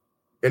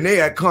 and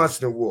they at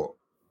constant war.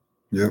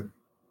 Yep.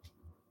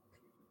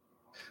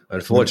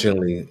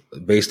 Unfortunately,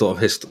 based off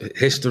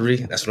history,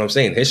 that's what I'm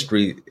saying.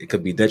 History, it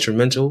could be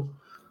detrimental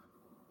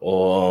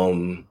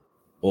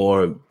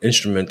or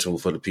instrumental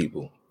for the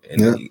people,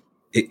 and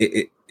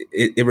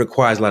it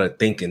requires a lot of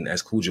thinking,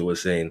 as Khujo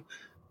was saying.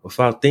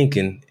 Without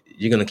thinking,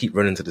 you're gonna keep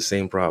running into the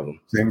same problem.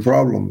 Same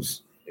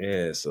problems.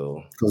 Yeah.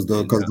 So because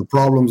the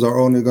problems are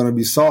only going to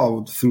be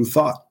solved through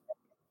thought.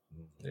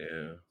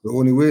 Yeah. The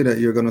only way that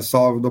you're going to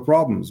solve the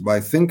problems by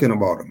thinking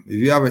about them. If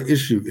you have an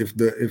issue, if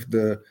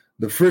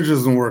the fridge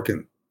isn't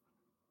working,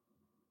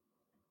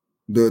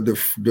 the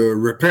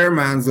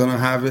repairman's going to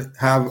have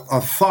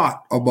a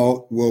thought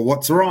about, well,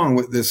 what's wrong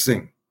with this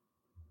thing,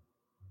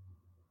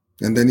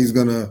 and then he's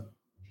going to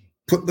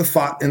put the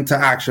thought into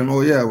action.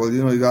 Oh yeah, well,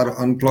 you know, you got to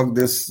unplug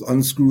this,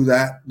 unscrew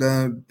that,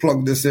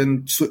 plug this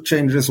in,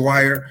 change this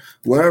wire,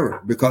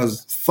 whatever,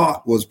 because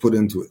thought was put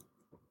into it.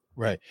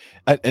 Right.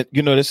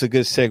 You know, that's a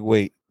good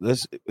segue.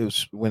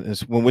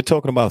 When we're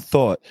talking about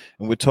thought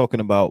and we're talking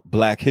about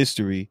Black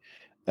history,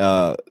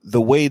 the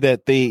way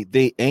that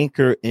they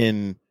anchor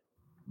in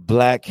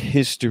Black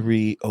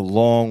history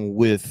along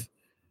with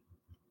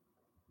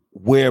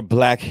where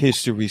Black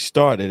history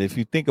started. If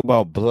you think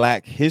about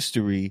Black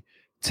history,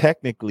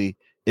 technically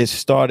it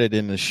started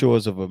in the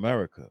shores of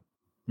America,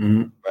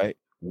 right?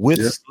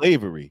 With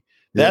slavery.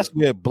 That's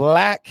where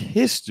Black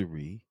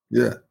history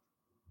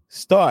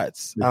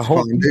starts. It's I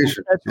hope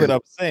that's what I'm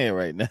saying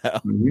right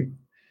now.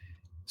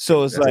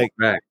 So it's like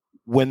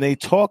when they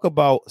talk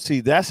about,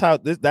 that's how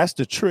that's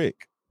the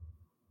trick.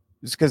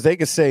 It's because they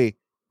can say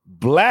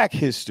Black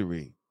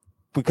history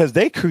because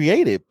they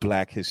created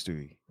Black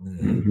history.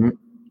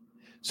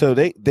 So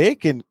they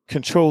can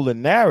control the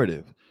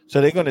narrative.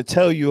 So they're going to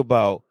tell you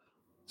about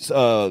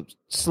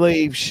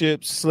slave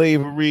ships,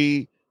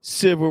 slavery,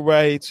 civil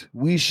rights.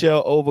 We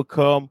shall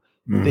overcome.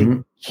 They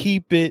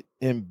keep it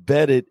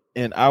embedded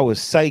in our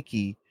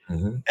psyche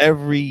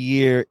every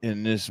year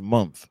in this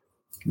month.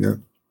 Yeah.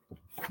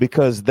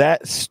 Because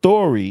that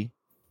story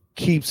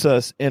keeps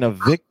us in a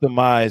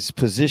victimized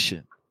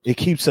position. It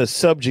keeps us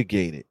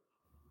subjugated.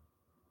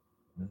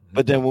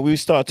 But then when we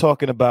start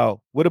talking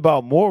about, what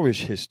about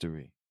Moorish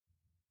history?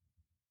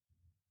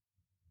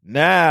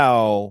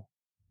 Now,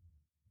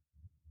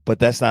 but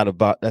that's not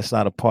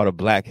a part of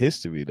Black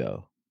history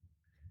though,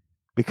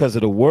 because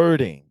of the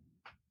wording.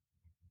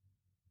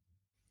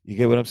 You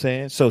get what I'm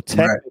saying? So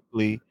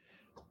technically,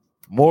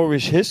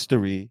 Moorish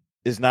history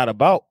is not a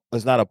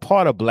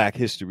part of Black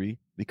history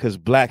because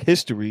Black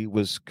history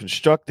was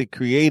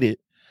created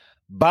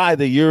by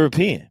the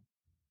European.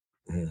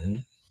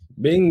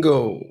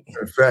 Bingo.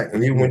 In fact,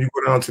 and even when you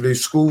go down to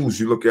these schools,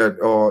 you look at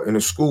in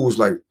the schools,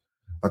 like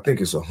I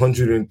think it's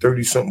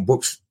 130 something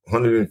books,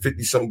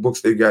 150 something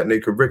books they got in their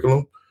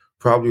curriculum.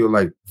 Probably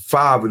like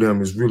 5 of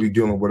them is really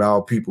dealing with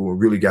our people and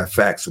really got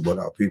facts about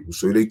our people.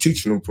 So they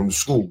teaching them from the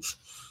schools,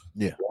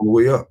 all the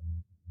way up.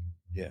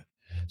 Yeah.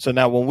 So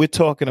now when we're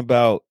talking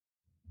about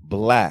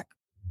Black,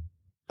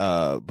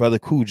 Brother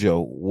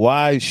Khujo,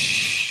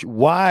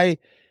 why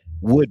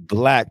would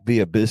Black be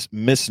a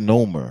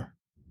misnomer?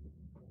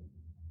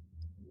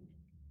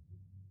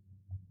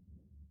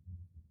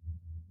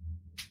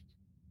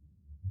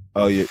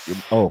 Oh,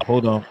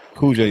 hold on.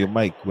 Khujo, your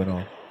mic went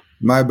on.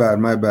 My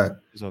bad.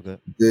 It's okay.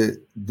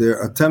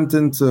 They're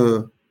attempting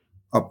to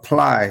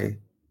apply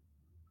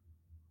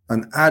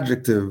an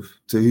adjective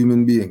to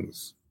human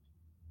beings,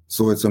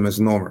 so it's a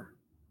misnomer,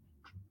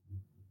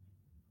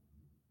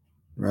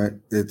 right?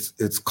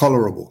 It's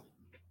colorable.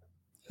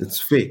 It's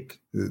fake.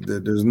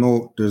 There's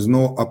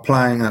no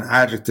applying an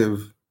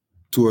adjective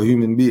to a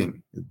human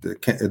being.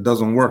 It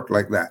doesn't work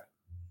like that.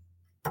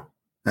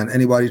 And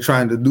anybody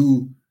trying to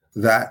do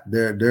that,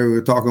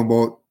 we're talking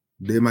about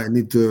they might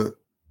need to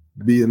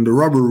be in the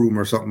rubber room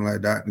or something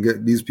like that and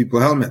get these people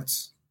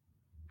helmets,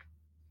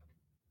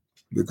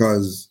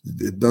 because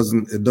it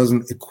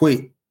doesn't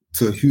equate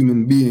to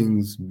human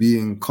beings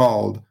being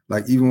called,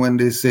 like even when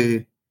they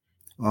say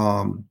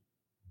the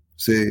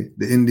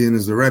Indian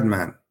is the red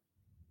man,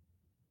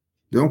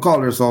 they don't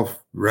call themselves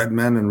red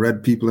men and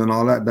red people and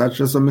all that. That's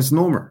just a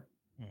misnomer.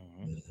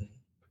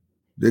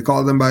 They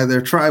call them by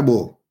their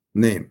tribal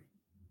name.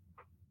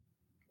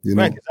 You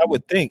know? Right, 'cause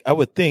I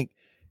would think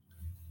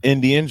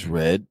Indians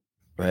red,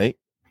 right?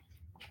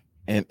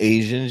 And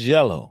Asians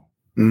yellow.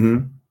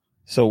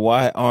 So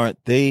why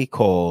aren't they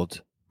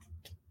called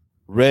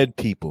red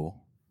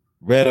people,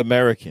 red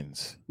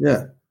Americans?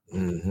 Yeah.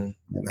 And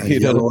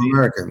yellow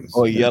Americans.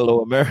 Or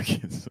yellow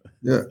Americans.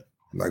 Yeah.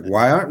 Like,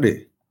 why aren't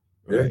they?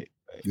 Right.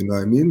 You know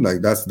what I mean?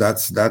 Like that's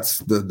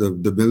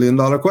the $1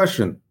 billion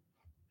question.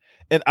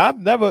 And I've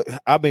never,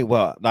 I mean,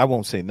 well, I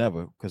won't say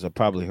never because I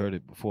probably heard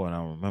it before and I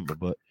don't remember,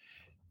 but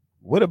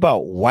what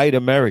about white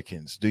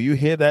Americans? Do you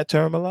hear that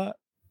term a lot?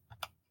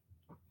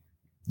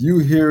 You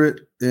hear it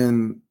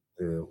in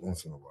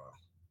once in a while.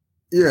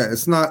 Yeah,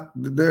 it's not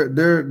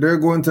they're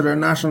going to their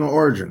national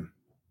origin.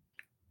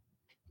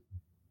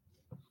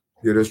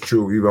 Yeah, that's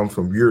true. Even I'm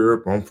from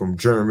Europe, I'm from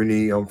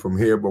Germany, I'm from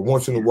here, but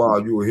once in a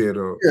while you will hear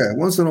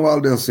once in a while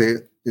they'll say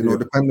it,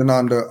 depending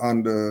on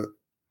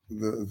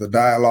the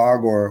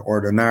dialogue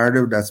or the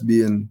narrative that's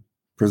being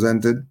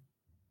presented.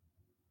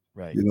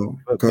 Right.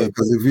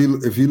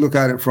 Because if you look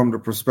at it from the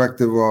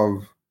perspective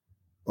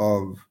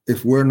of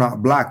if we're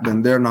not black,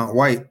 then they're not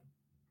white.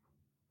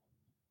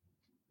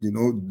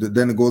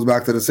 Then it goes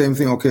back to the same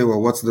thing. Okay, well,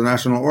 what's the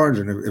national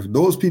origin? If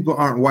those people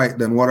aren't white,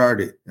 then what are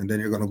they? And then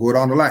you're going to go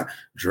down the line.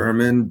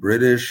 German,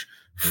 British,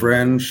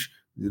 French,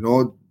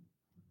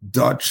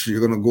 Dutch. You're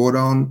going to go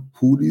down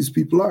who these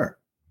people are.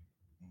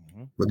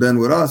 Mm-hmm. But then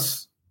with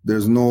us,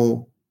 there's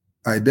no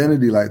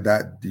identity like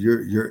that.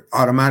 You're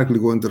automatically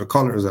going to the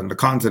colors and the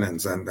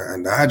continents and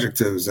the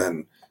adjectives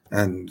and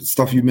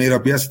stuff you made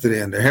up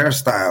yesterday and the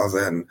hairstyles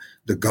and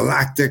the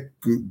galactic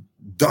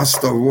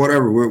dust of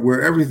whatever.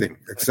 We're everything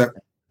except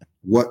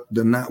what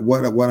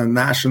a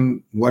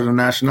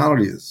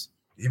nationality is.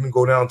 Even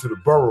go down to the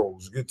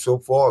boroughs. Get so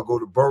far, go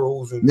to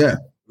boroughs and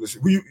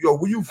listen.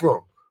 Where you from?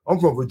 I'm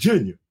from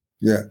Virginia.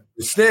 Yeah,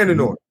 you're standing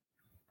on it.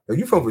 Like,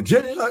 you from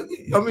Virginia?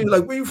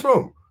 Where you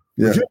from?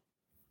 Yeah. Virginia.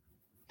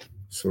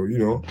 So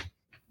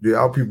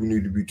our people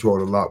need to be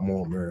taught a lot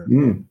more,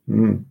 man.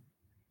 Mm-hmm.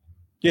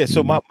 Yeah.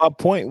 So my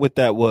point with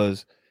that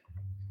was,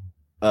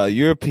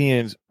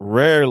 Europeans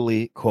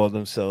rarely call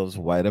themselves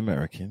white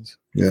Americans.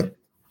 Yeah.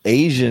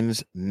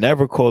 Asians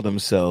never call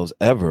themselves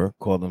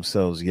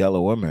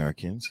yellow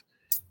Americans,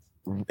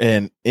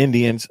 and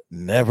Indians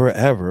never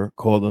ever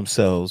call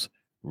themselves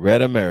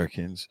red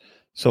Americans.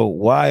 So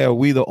why are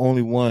we the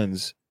only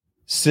ones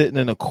sitting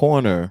in a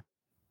corner,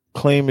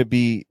 claim to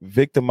be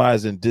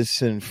victimized and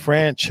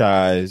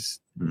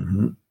disenfranchised?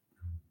 Mm-hmm.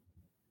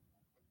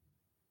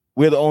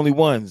 We're the only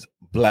ones,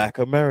 Black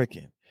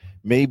American.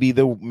 Maybe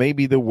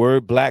the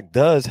word black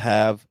does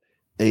have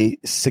a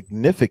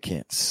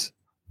significance.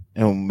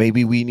 And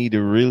maybe we need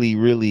to really,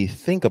 really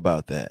think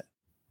about that.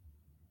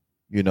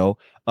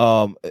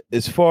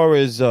 As far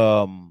as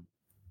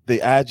the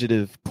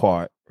adjective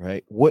part,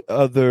 right? What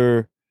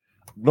other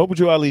Noble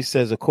Drew Ali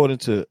says, according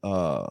to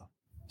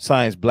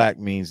science, black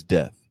means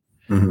death.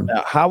 Mm-hmm.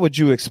 Now, how would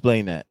you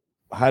explain that?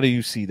 How do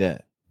you see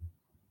that?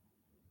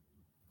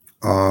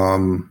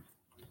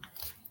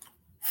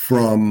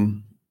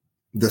 From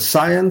the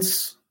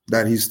science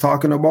that he's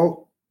talking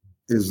about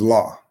is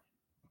law.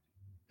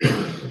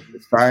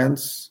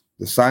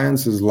 The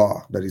science is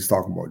law that he's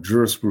talking about,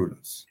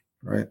 jurisprudence,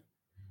 right?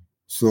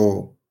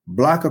 So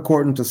black,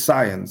 according to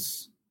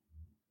science,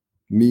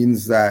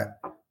 means that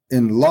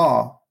in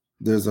law,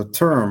 there's a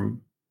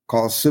term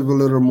called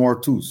civiliter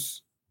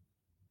mortuus,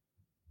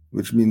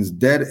 which means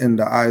dead in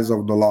the eyes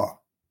of the law.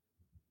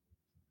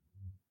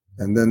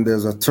 And then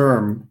there's a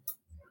term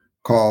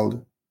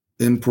called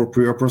in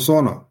propria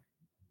persona,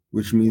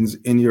 which means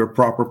in your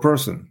proper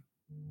person.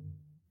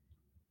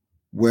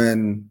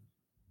 When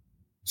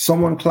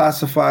someone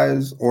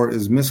classifies or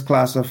is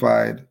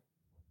misclassified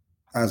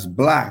as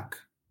black,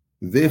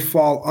 they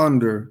fall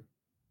under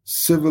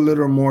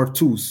civiliter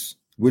mortuus,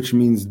 which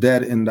means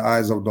dead in the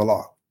eyes of the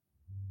law.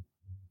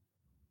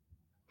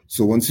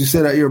 So once you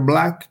say that you're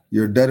black,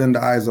 you're dead in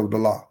the eyes of the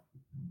law.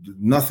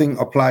 Nothing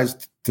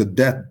applies to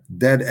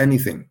dead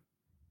anything.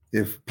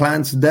 If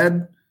plant's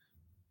dead,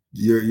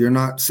 you're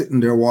not sitting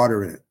there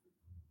watering it.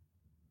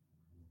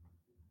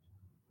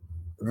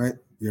 Right?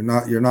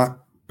 You're not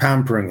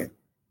pampering it.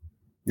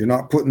 You're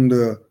not putting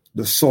the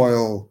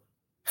soil,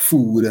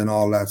 food, and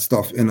all that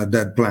stuff in a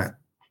dead plant.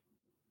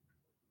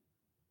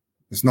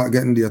 It's not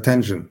getting the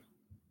attention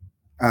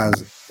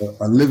as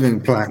a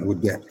living plant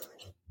would get.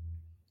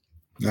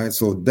 Right?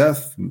 So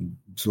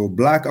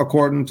black,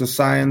 according to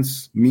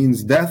science,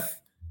 means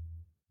death.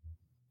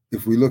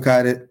 If we look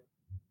at it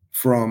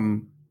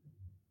from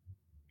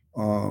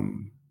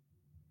the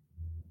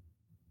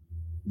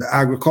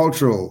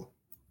agricultural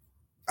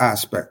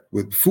aspect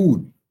with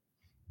food,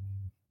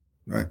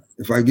 right?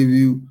 If I give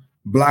you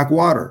black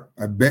water,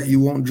 I bet you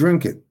won't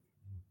drink it.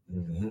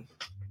 Mm-hmm.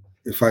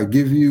 If I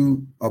give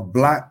you a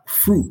black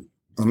fruit,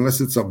 unless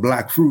it's a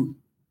black fruit,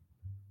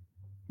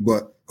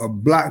 but a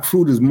black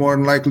fruit is more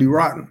than likely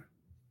rotten,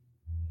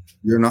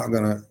 you're not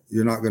gonna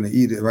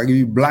eat it. If I give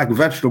you black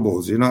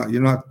vegetables, you're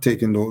not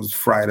taking those,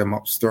 fry them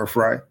up, stir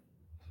fry.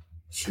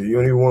 So you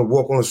don't even want to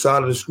walk on the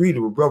side of the street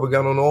if a brother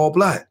got on all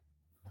black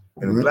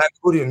and a black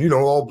hoodie and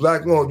all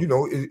black on.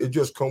 It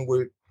just come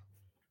with,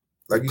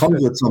 like you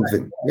comes said, with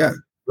something. Yeah,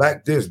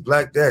 black this,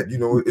 black that.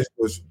 It's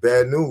just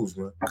bad news,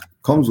 man.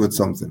 Comes with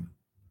something.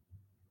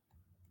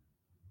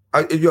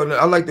 I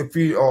like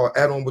to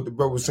add on what the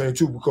brother was saying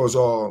too, because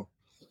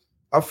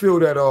I feel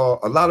that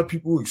a lot of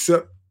people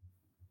accept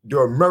the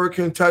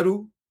American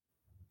title,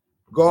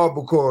 God,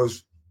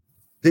 because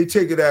they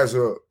take it as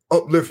a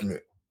upliftment.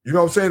 You know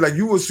what I'm saying? Like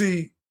you will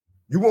see,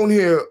 you won't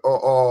hear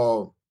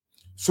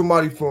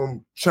somebody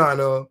from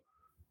China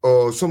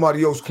or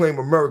somebody else claim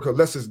America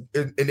unless it's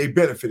in they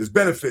benefit. It's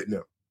benefiting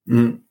them.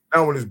 Mm-hmm.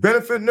 Now, when it's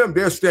benefiting them,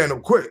 they'll stand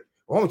up quick.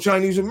 Well, I'm a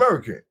Chinese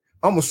American.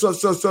 I'm a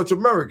such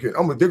American.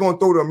 They're gonna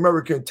throw the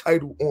American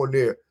title on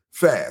there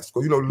fast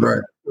because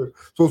right.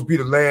 Supposed to be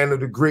the land of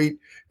the great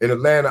and the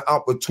land of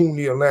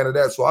opportunity and land of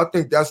that. So I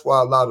think that's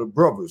why a lot of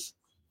brothers,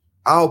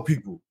 our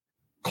people,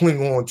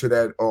 cling on to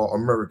that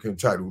American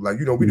title. Like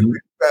we the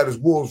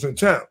baddest wolves in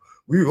town.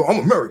 I'm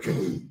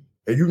American,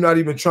 and you're not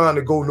even trying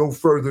to go no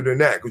further than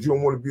that because you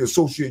don't want to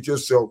associate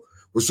yourself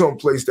with some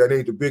place that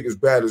ain't the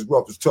biggest, baddest,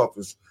 roughest,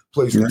 toughest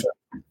place in town.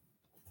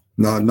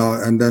 No,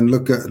 and then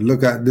look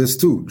at this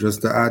too.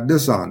 Just to add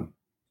this on,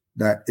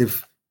 that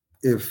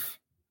if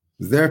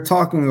they're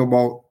talking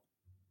about,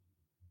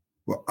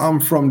 well, I'm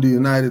from the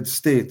United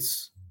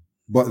States,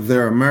 but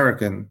they're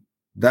American,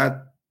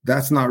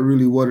 that's not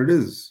really what it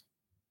is.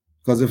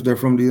 Because if they're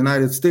from the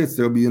United States,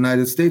 they'll be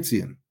United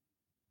Statesian.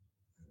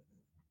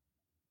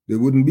 They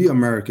wouldn't be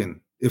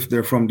American if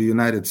they're from the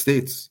United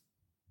States.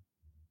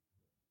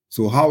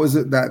 So how is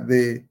it that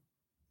they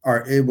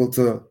are able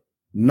to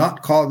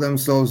not call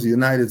themselves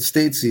United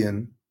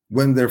Statesian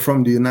when they're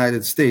from the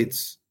United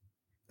States?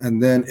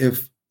 And then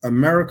if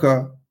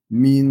America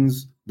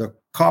means the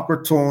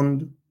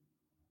copper-toned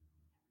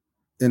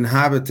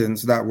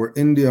inhabitants that were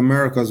in the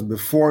Americas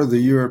before the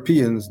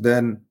Europeans,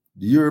 then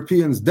the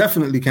Europeans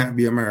definitely can't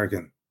be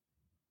American.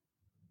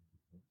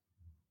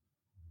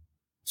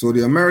 So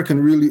the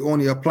American really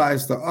only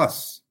applies to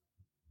us.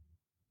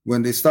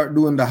 When they start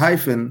doing the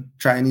hyphen,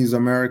 Chinese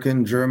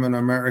American, German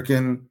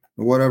American,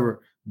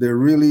 whatever, they're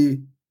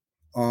really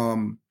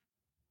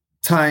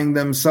tying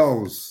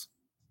themselves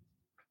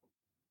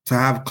to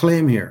have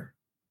claim here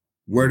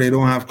where they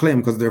don't have claim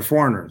because they're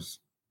foreigners,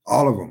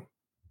 all of them.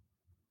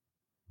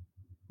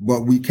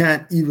 But we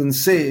can't even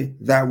say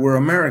that we're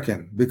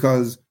American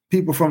because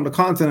people from the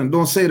continent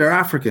don't say they're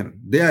African.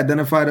 They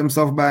identify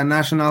themselves by a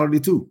nationality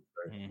too.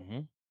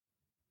 Mm-hmm.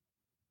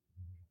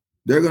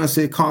 They're going to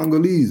say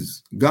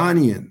Congolese,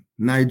 Ghanaian,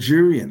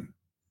 Nigerian,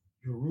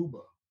 Yoruba.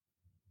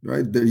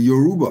 Right? The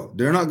Yoruba.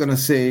 They're not going to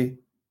say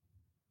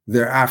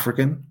they're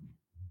African.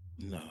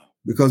 No.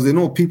 Because they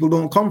know people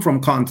don't come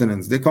from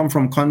continents. They come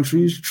from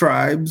countries,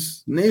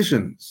 tribes,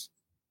 nations.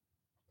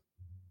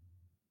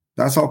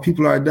 That's how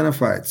people are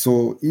identified.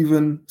 So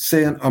even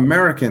saying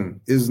American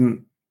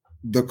isn't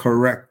the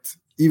correct,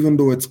 even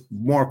though it's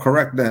more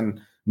correct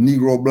than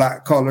Negro,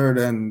 black, colored,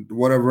 and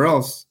whatever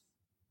else,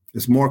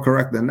 it's more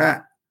correct than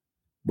that.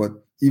 But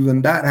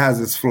even that has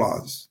its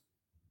flaws.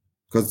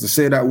 Because to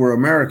say that we're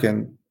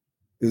American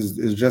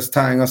is just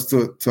tying us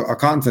to a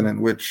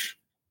continent, which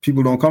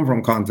people don't come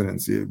from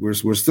continents.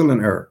 We're still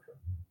in error.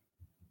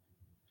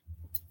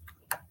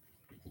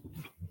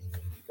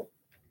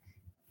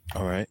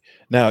 All right.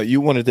 Now,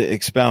 you wanted to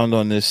expound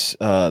on this,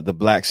 the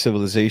black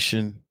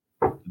civilization,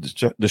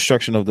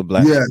 destruction of the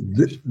black. Yeah,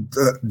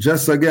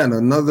 just again,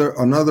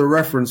 another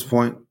reference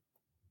point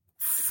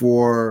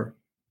for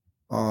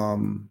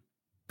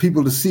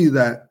people to see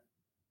that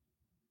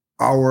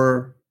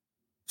our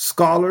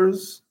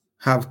scholars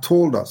have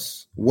told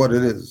us what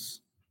it is.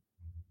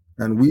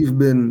 And we've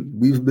been,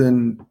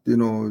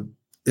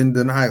 in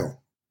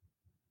denial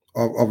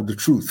of the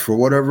truth for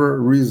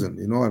whatever reason,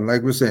 and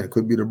like we're saying, it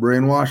could be the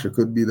brainwash, it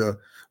could be the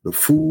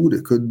food,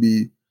 it could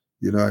be,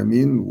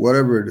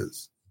 whatever it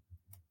is.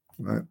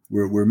 Right?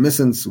 We're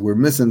missing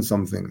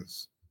some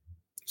things.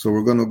 So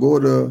we're gonna go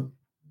to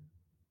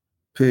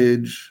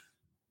page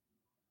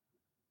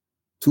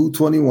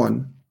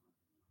 221.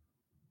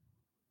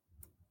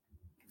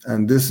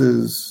 And this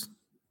is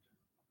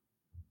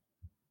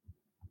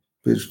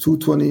page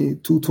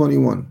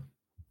 221.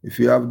 If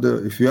you have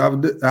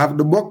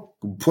the book,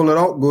 pull it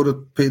out, go to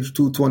page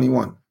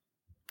 221.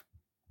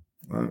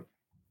 Right.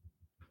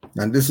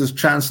 And this is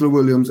Chancellor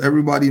Williams.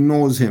 Everybody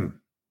knows him.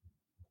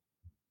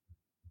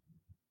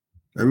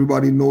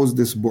 Everybody knows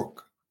this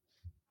book.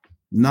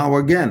 Now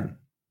again,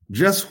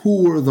 just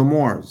who were the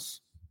Moors?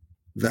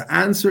 The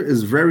answer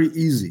is very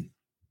easy.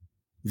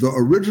 The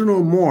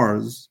original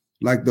Moors,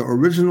 like the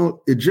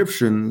original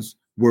Egyptians,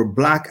 were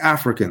black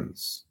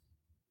Africans.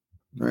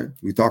 Right?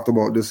 We talked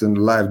about this in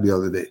the live the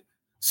other day.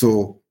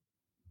 So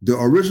the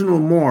original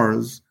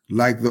Moors,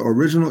 like the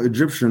original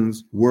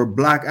Egyptians, were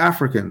black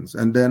Africans.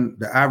 And then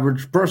the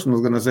average person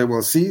was going to say,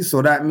 well, see,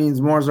 so that means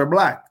Moors are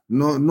black.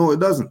 No, it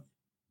doesn't.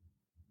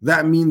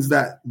 That means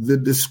that the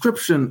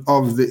description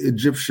of the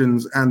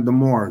Egyptians and the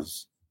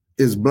Moors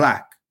is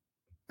black.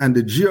 And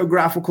the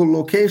geographical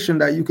location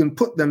that you can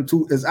put them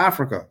to is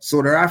Africa.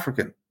 So they're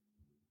African.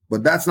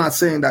 But that's not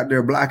saying that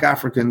they're black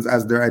Africans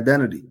as their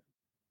identity.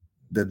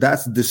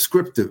 That's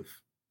descriptive.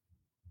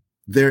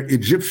 They're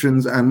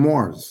Egyptians and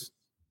Moors.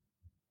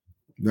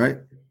 Right?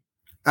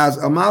 As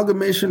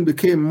amalgamation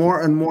became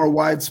more and more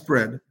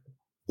widespread,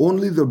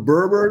 only the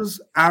Berbers,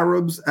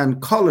 Arabs,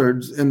 and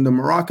coloreds in the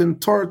Moroccan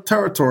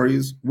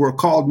territories were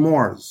called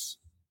Moors,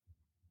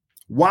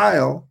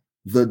 while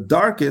the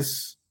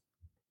darkest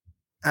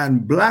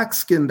and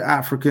black-skinned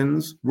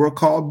Africans were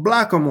called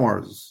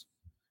blackamoors.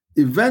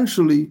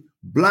 Eventually,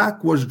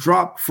 black was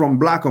dropped from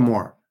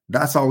blackamoor.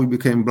 That's how we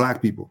became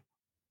black people.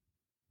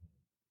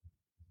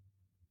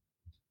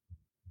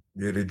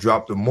 Yeah, they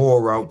dropped the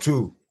Moor out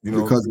too.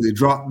 Because they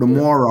dropped the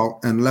Moor out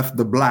and left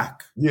the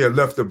black. Yeah,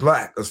 left the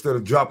black instead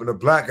of dropping the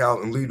black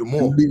out and leave the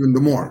Moor. Leaving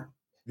the Moor.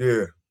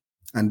 Yeah.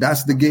 And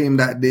that's the game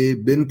that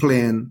they've been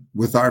playing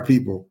with our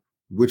people,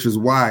 which is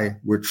why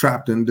we're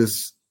trapped in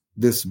this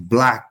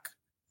black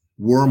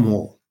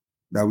wormhole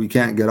that we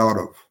can't get out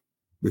of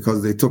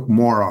because they took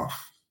Moor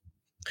off.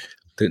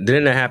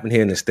 Didn't that happen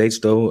here in the States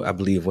though? I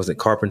believe, was it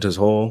Carpenter's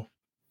Hall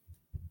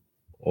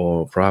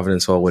or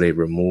Providence Hall, where they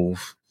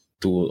remove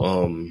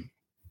through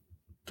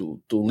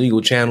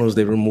legal channels,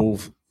 they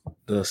remove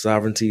the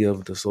sovereignty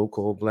of the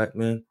so-called black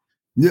man?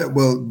 Yeah,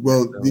 well,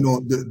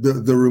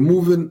 the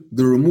removing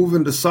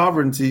the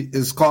sovereignty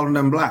is calling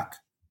them black.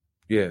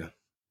 Yeah,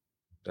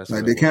 that's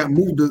like they can't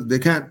they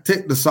can't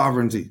take the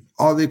sovereignty.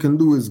 All they can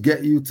do is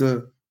get you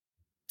to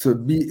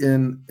be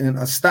in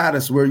a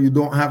status where you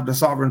don't have the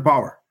sovereign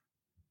power.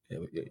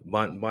 Yeah,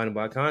 binding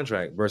by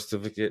contract, birth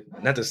certificate.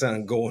 Not to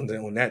sound going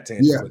on that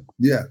tangent.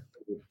 Yeah.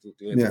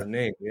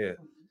 Name, yeah.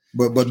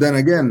 But then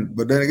again,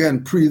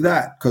 pre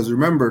that, because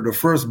remember, the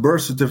first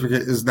birth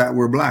certificate is that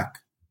we're black.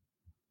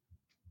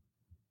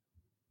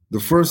 The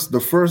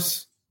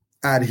first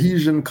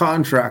adhesion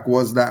contract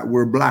was that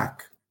we're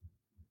black,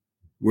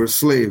 we're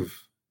slave,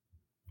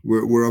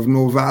 we're of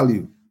no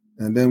value,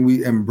 and then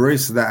we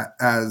embrace that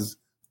as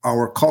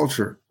our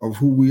culture of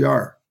who we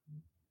are.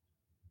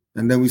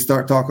 And then we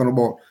start talking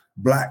about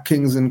black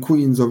kings and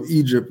queens of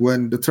Egypt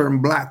when the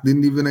term black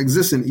didn't even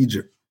exist in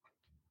Egypt.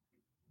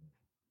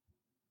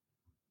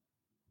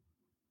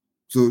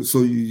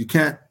 So you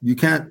can't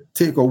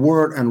take a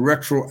word and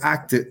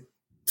retroact it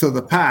to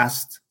the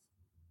past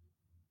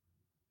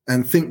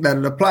and think that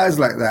it applies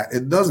like that.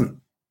 It doesn't.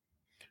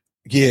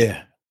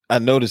 Yeah, I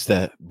noticed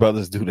that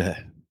brothers do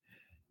that.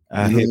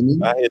 I hear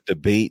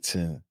debates,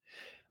 and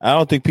I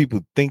don't think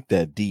people think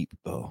that deep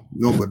though.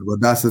 No, but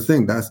that's the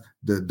thing. That's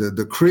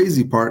the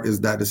crazy part is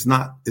that it's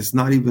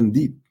not even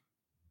deep.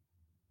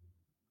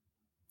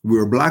 We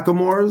were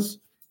blackamoors.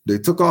 They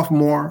took off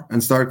Moor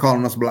and started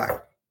calling us black.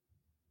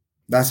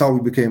 That's how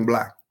we became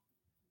black.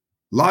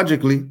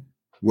 Logically,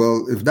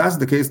 well, if that's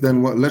the case,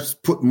 then let's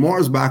put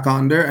Moors back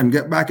on there and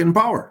get back in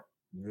power.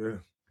 Yeah.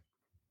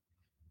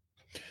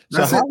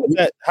 So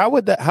how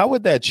would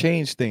that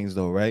change things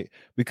though, right?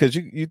 Because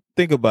you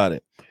think about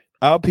it.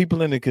 Our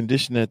people in the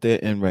condition that they're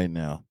in right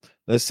now.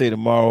 Let's say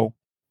tomorrow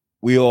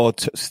we all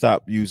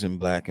stop using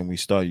black and we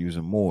start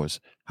using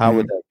Moors. How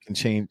would that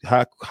change?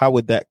 How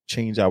would that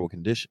change our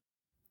condition?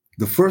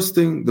 The first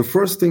thing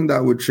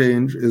that would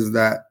change is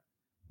that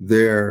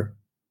their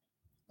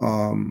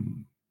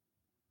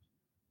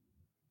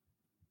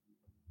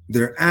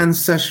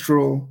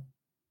ancestral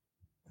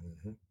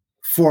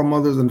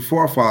foremothers and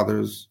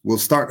forefathers will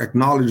start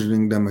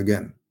acknowledging them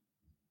again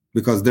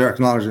because they're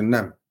acknowledging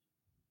them,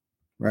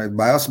 right?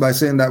 By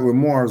saying that we're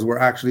Moors, we're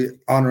actually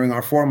honoring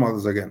our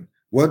foremothers again.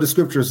 What does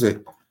the scripture say?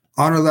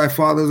 Honor thy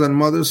fathers and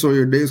mothers so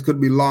your days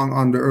could be long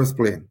on the earth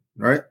plane,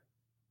 right?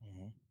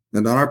 Mm-hmm.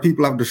 And then our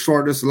people have the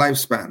shortest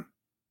lifespan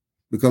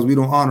because we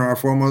don't honor our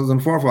foremothers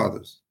and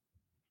forefathers.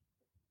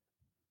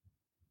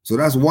 So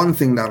that's one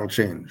thing that'll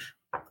change.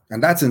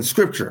 And that's in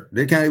scripture.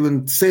 They can't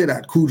even say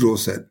that Cujo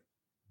said.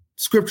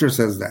 Scripture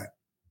says that.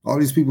 All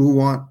these people who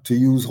want to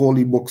use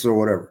holy books or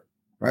whatever,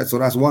 right? So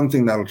that's one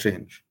thing that'll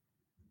change.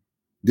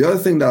 The other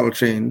thing that'll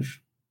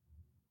change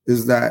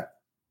is that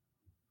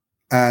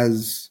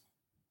as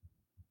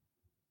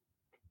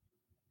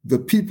the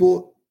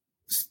people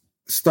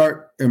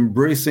start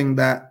embracing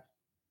that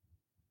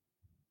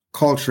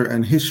culture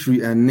and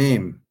history and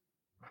name,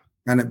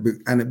 and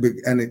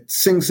it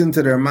sinks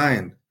into their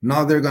mind,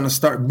 now they're going to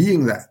start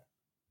being that.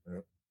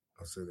 Yeah,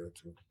 I'll say that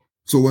too.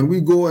 So when we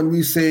go and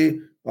we say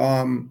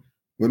Google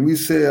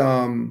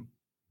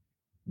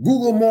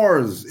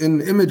Moors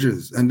in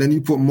images, and then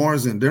you put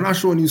Moors in, they're not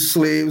showing you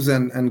slaves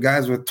and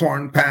guys with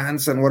torn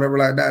pants and whatever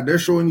like that. They're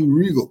showing you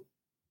regal.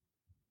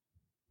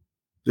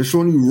 They're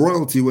showing you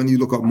royalty when you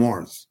look up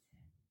Moors.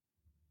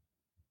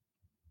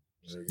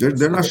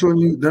 They're not showing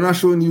you. They're not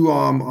showing you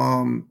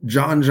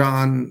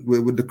John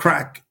with the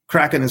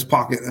crack in his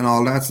pocket and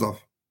all that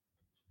stuff.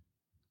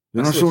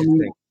 They're not showing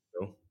you.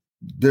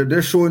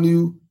 They're showing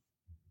you.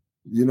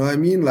 You know what I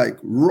mean? Like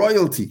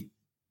royalty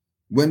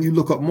when you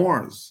look up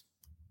Moors.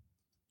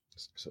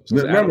 So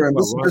remember,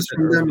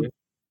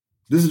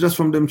 this is just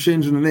from them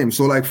changing the name.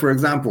 So, like for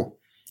example,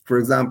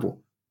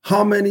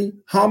 how many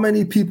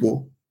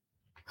people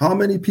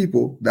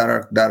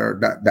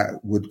that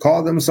would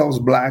call themselves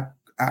Black,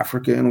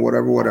 African,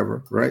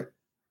 whatever, right?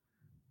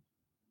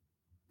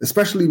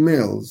 Especially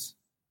males.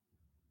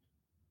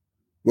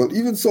 Well,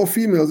 even so,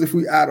 females, if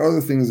we add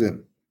other things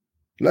in,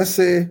 let's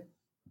say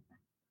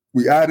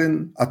we add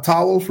in a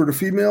towel for the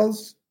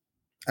females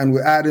and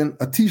we add in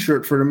a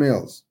t-shirt for the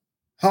males.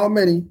 How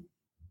many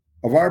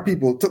of our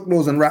people took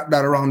those and wrapped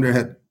that around their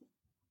head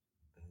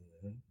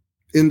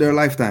in their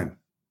lifetime?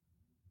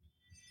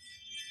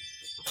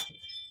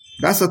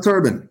 That's a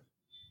turban.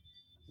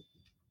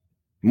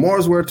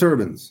 Moors wear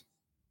turbans.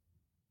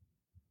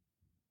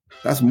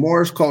 That's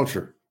Moorish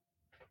culture.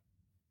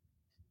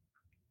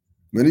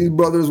 When these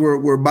brothers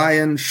were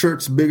buying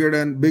shirts bigger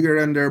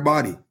than their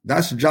body,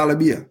 that's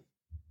jalabia.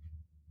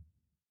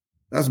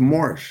 That's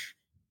Moorish.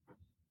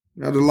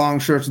 You know, the long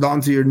shirts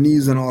down to your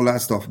knees and all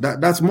that stuff.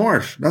 That's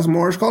Moorish. That's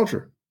Moorish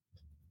culture.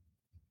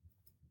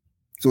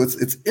 So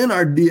it's in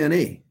our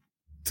DNA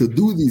to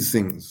do these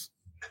things.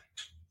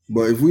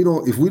 But if we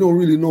don't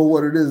really know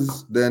what it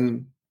is,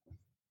 then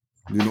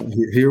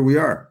here we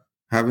are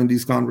having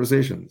these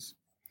conversations.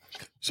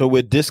 So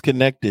we're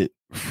disconnected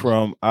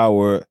from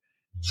our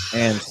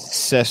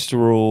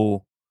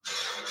ancestral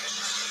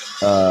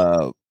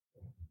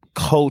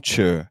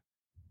culture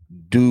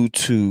due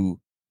to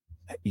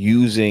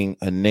using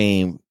a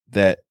name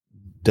that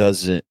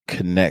doesn't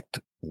connect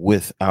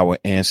with our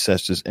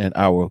ancestors and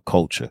our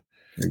culture.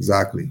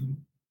 Exactly.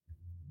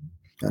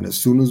 And as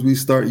soon as we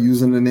start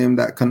using the name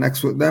that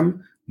connects with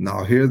them,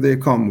 now here they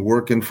come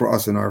working for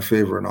us in our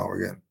favor now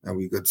again. And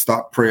we could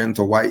stop praying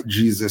to white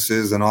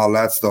Jesuses and all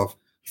that stuff,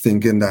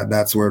 thinking that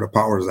that's where the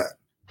power's at.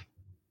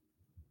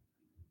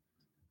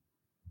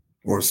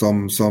 Or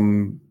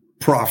some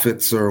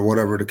prophets or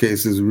whatever the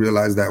case is,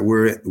 realize that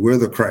we're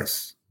the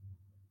Christ.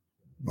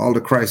 All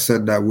the Christ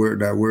said that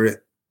we're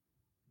it.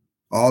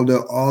 All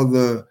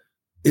the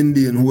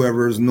Indian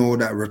whoever's know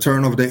that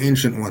return of the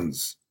ancient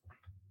ones.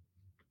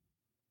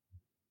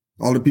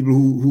 All the people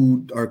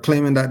who are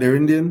claiming that they're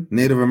Indian,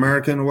 Native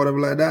American, or whatever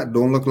like that,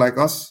 don't look like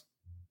us.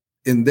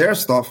 In their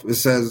stuff, it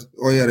says,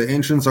 oh yeah, the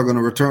ancients are going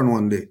to return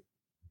one day.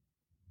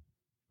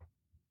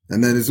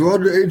 And then it's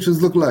what the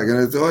ancients look like. And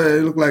it's, oh yeah,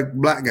 they look like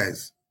black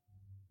guys.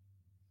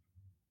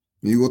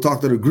 You go talk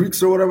to the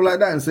Greeks or whatever like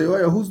that and say, oh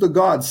yeah, who's the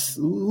gods?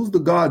 Who's the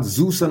gods?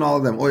 Zeus and all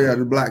of them. Oh yeah,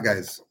 the black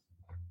guys.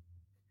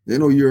 They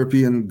know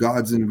European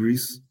gods in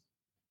Greece.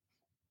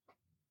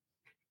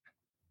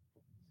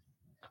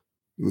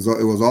 It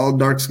was all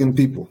dark-skinned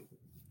people.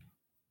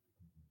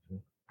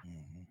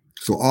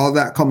 So all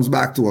that comes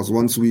back to us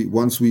once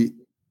we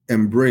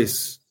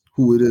embrace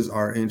who it is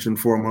our ancient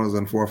foremothers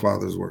and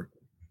forefathers were.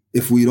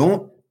 If we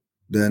don't,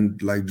 then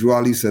like Drew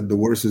Ali said, the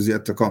worst is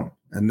yet to come.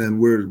 And then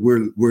we're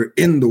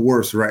in the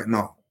worst right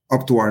now.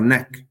 Up to our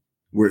neck,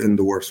 we're in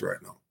the worst right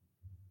now.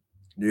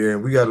 Yeah,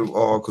 we got to,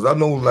 because I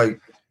know,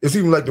 like, it's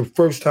even like the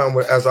first time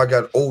as I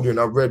got older and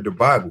I read the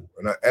Bible,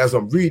 and as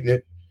I'm reading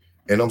it,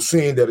 and I'm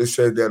seeing that it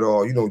said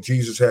that,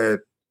 Jesus had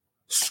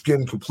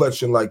skin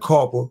complexion like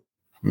copper.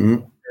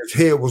 Mm-hmm. His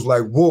hair was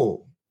like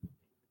wool.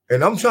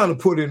 And I'm trying to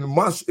put it in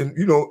my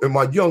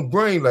young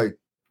brain, like,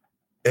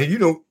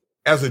 and,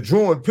 as a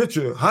drawing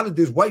picture, how did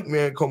this white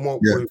man come up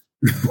with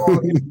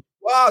all these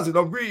lies? And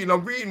I'm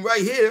reading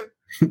right here.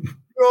 You know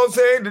what I'm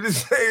saying? That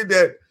it's saying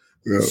that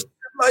skin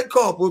like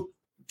copper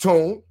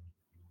tone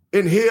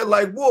and hair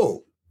like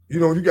wool.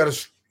 You got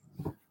to.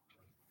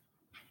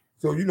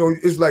 So,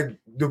 it's like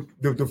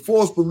the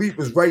false belief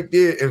is right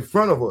there in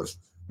front of us.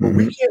 But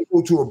we can't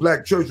go to a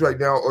black church right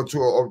now or to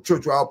a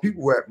church where our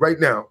people are at right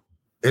now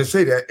and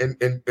say that and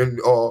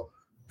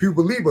people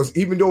believe us,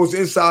 even though it's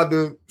inside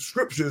the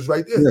scriptures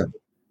right there.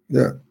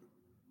 Yeah.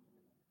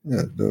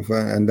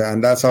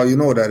 And that's how you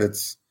know that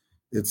it's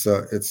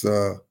a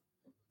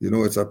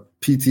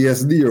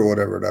PTSD or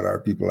whatever that our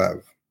people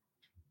have.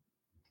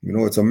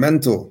 It's a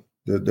mental.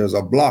 There's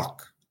a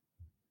block.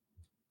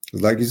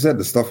 Like you said,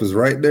 the stuff is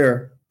right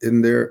there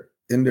in their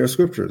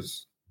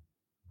scriptures.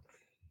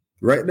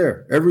 Right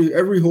there.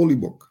 Every holy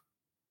book.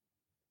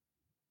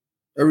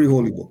 Every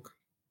holy book.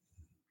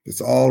 It's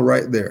all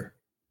right there.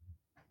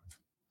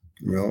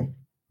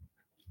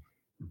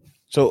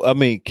 So, I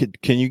mean,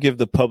 can you give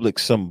the public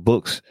some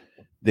books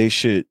they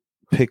should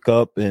pick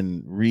up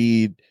and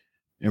read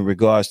in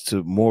regards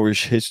to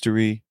Moorish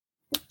history?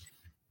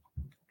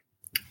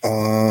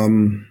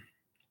 With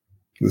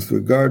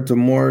regard to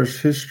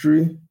Moorish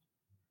history,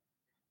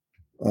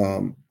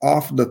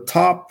 off the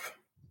top,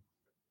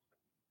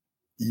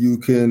 you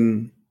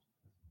can,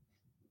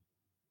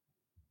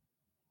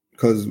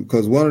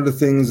 because one of the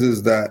things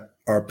is that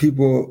our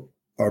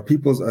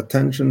people's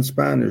attention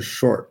span is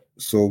short,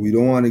 so we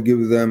don't want to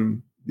give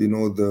them,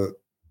 the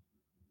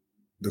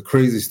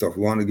crazy stuff.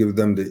 We want to give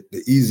them the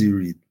easy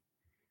read.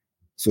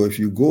 So if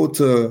you go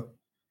to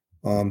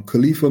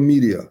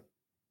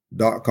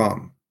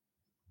khalifamedia.com,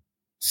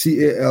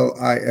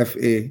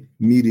 CALIFA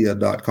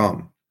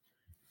media.com,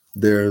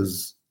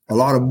 there's a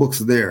lot of books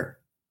there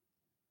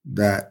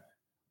that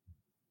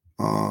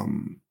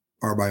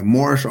are by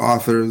Moorish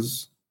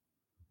authors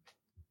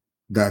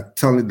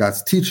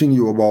that's teaching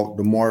you about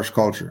the Moorish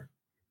culture.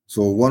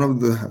 So one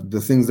of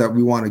the things that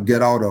we want to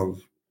get out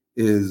of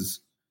is,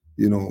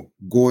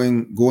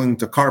 going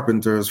to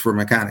carpenters for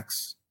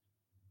mechanics.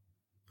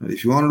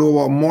 If you want to know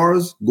about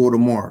Moors, go to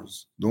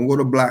Moors. Don't go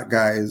to black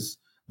guys.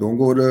 Don't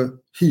go to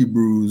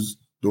Hebrews.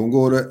 Don't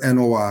go to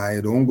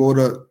NOI. Don't go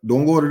to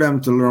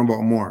them to learn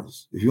about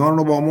Moors. If you want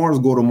to know about Moors,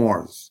 go to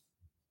Moors.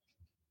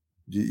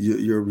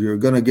 You're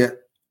gonna get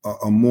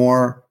a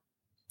more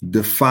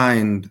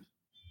defined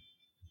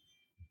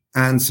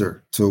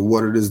answer to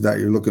what it is that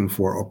you're looking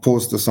for,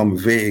 opposed to some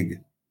vague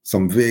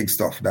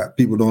stuff that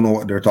people don't know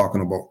what they're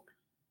talking about,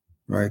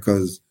 right?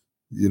 Because,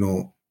 you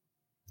know,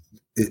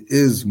 it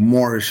is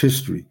Moorish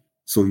history.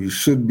 So you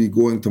should be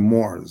going to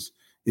Moors.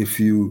 If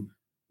you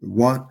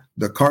want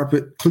the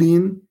carpet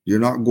clean, you're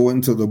not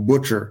going to the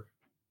butcher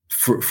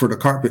for the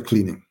carpet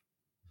cleaning,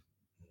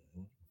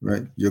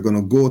 right? You're going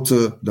to go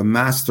to the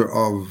master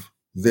of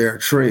their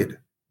trade.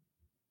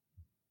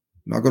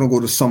 You're not going to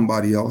go to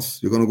somebody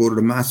else. You're going to go to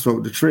the master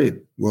of the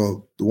trade.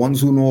 Well, the ones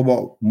who know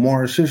about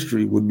Moorish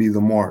history would be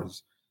the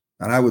Moors.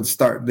 And I would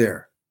start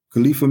there.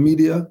 Khalifa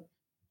Media,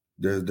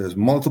 there's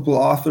multiple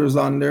authors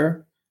on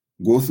there.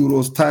 Go through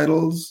those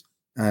titles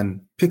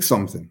and pick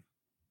something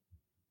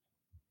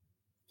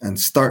and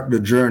start the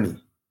journey,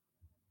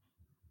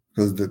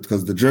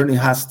 because the journey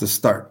has to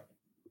start,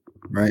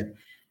 right?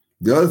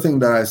 The other thing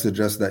that I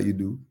suggest that you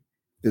do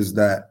is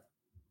that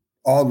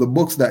all the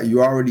books that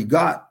you already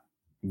got,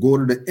 go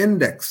to the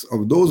index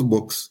of those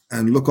books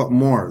and look up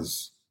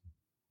Moors.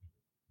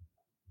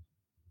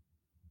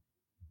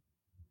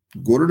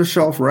 Go to the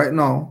shelf right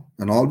now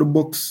and all the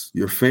books,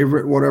 your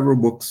favorite whatever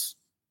books,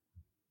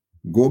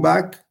 go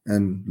back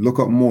and look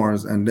up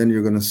Moors, and then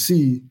you're going to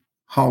see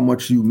how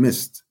much you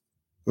missed.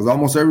 Because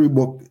almost every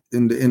book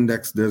in the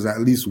index, there's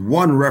at least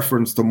one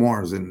reference to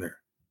Moors in there,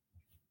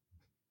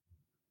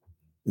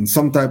 in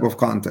some type of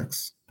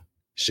context.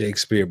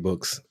 Shakespeare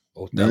books,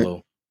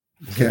 Othello.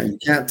 Right? You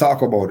can't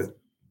talk about it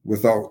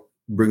without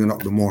bringing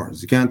up the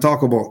Moors. You can't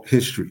talk about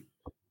history,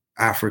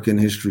 African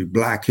history,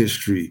 Black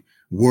history,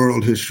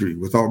 world history,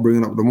 without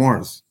bringing up the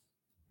Moors.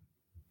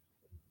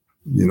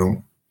 You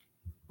know?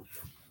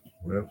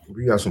 Well,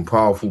 we got some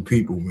powerful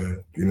people,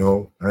 man. You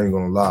know, I ain't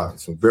gonna lie.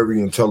 Some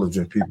very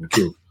intelligent people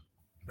too.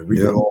 If we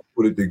can all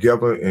put it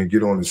together and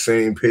get on the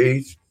same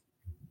page,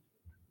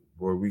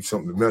 boy, we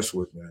something to mess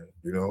with, man.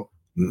 You know,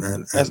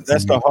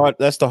 that's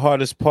the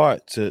hardest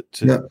part to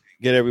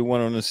get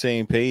everyone on the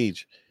same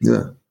page.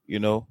 Yeah, you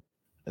know,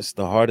 that's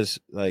the hardest.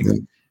 Like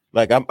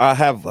I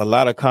have a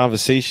lot of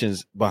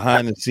conversations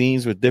behind the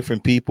scenes with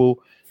different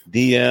people,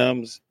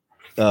 DMs,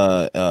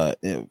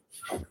 Facebook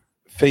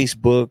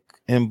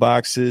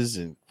inboxes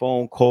and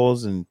phone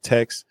calls and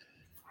texts,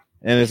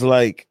 and it's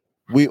like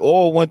we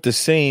all want the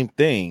same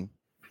thing,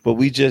 but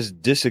we just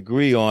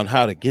disagree on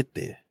how to get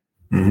there.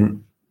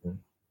 Mm-hmm.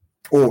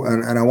 Oh,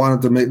 and I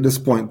wanted to make this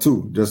point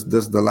too. Just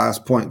this, the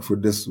last point for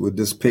this, with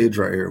this page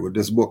right here, with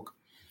this book.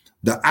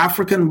 The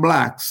African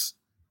blacks,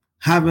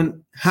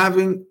 having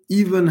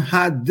even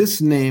had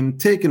this name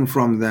taken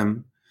from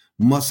them,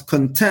 must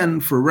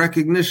contend for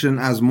recognition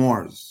as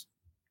Moors.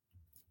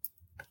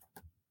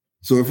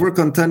 So if we're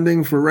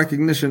contending for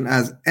recognition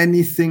as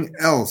anything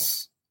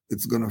else,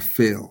 it's going to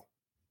fail,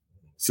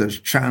 says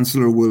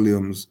Chancellor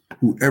Williams,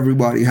 who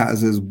everybody has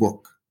his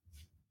book.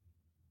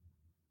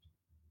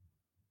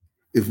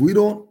 If we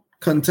don't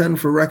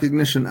contend for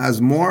recognition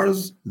as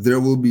Moors,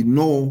 there will be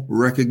no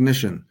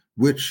recognition,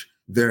 which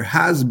there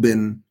has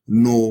been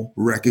no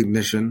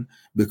recognition,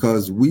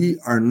 because we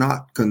are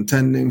not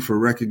contending for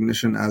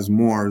recognition as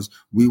Moors.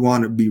 We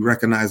want to be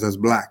recognized as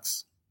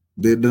blacks.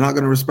 They're not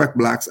going to respect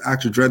blacks.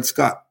 Actually, Dred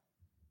Scott.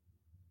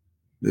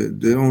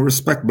 They don't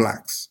respect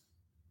blacks.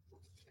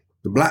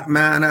 The black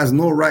man has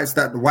no rights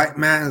that the white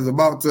man is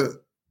about to,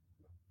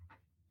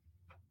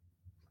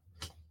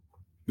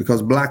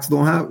 because blacks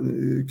don't have,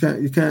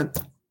 you can't,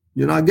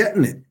 you're not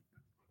getting it.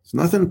 It's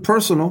nothing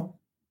personal.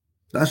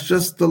 That's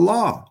just the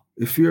law.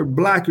 If you're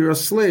black, you're a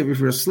slave. If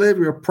you're a slave,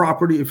 you're a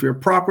property. If you're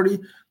property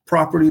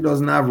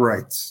doesn't have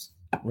rights.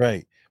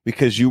 Right.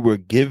 Because you were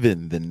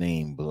given the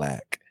name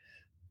black.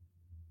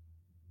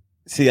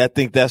 See, I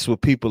think that's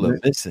what people are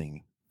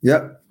missing.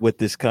 Yep. With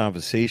this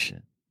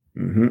conversation.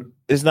 Mm-hmm.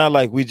 It's not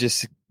like we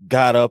just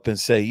got up and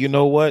say, you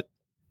know what?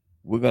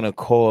 We're going to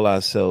call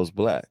ourselves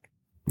black.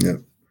 Yeah.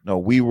 No,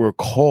 we were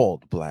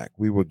called black.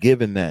 We were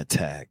given that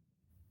tag.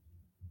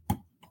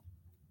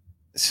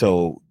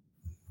 So,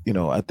 you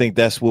know, I think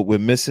that's what we're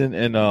missing.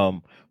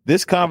 And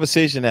this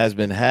conversation has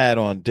been had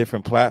on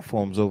different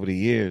platforms over the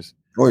years.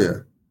 Oh,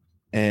 yeah.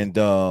 And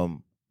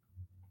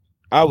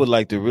I would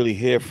like to really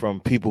hear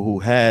from people who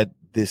had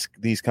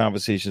these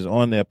conversations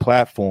on their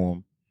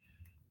platform.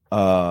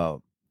 I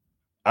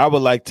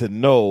would like to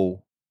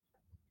know,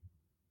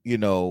 you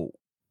know,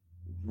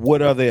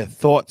 what are their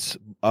thoughts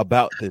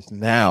about this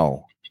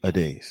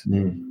nowadays?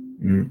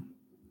 Mm-hmm.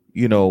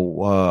 You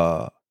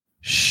know,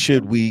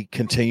 should we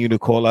continue to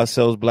call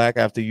ourselves black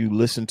after you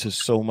listen to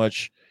so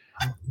much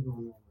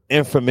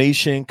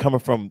information coming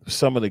from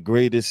some of the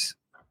greatest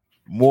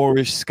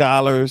Moorish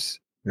scholars?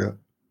 Yeah.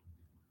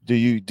 Do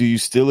you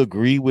still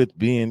agree with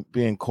being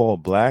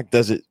called black?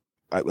 Does it?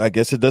 I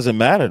guess it doesn't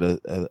matter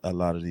to a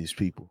lot of these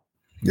people.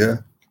 Yeah.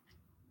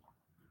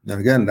 And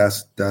again,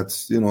 that's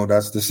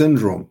the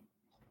syndrome.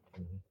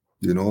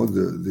 You know,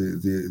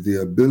 the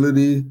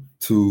ability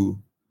to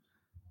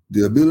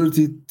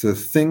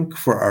think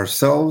for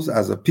ourselves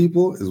as a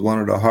people is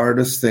one of the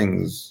hardest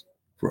things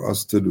for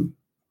us to do.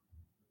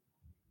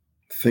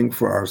 Think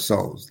for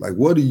ourselves. Like,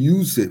 what do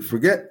you say?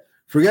 Forget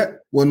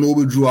what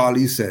Noble Drew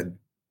Ali said.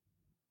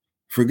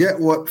 Forget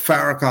what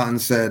Farrakhan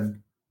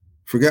said.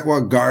 Forget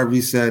what Garvey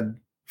said.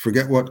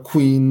 Forget what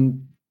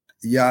Queen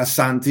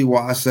Santi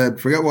Wa said.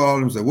 Forget what all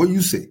of them said. What do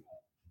you say?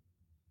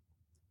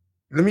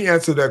 Let me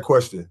answer that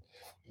question.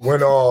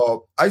 When I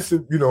used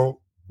to,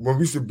 when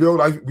we used to build,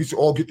 we used to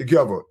all get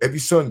together every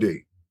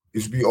Sunday. It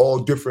used to be all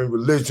different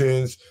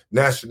religions,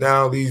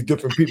 nationalities,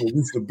 different people we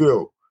used to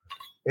build.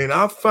 And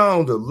I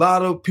found a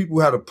lot of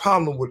people had a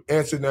problem with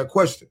answering that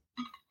question.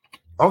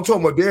 I'm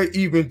talking about they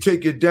even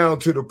take it down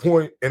to the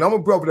point, and I'm a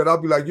brother that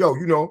I'll be like, yo,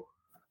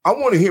 I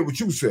want to hear what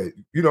you say.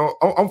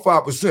 I'm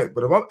 5%,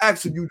 but if I'm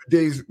asking you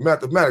today's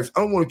mathematics, I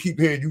don't want to keep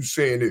hearing you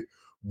saying it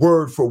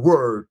word for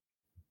word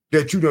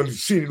that you done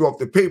seen it off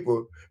the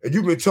paper, and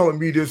you've been telling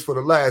me this for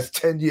the last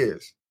 10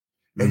 years.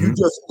 And you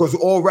just, because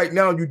all right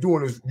now you're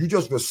doing is you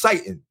just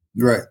reciting.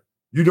 Right.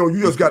 You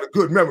just got a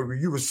good memory.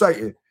 You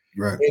reciting.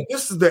 Right. And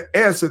this is the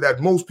answer that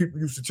most people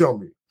used to tell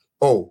me.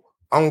 Oh,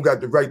 I don't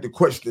got the right to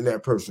question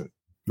that person.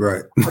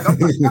 Right. I'm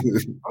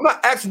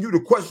not asking you to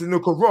question the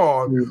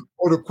Quran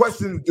or to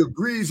question the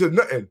degrees or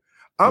nothing.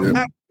 I'm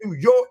asking you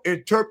your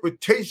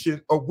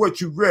interpretation of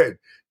what you read.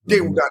 They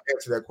will not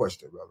answer that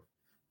question, brother.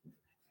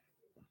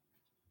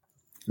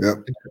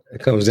 Yep.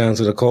 It comes down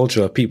to the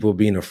culture of people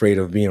being afraid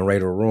of being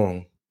right or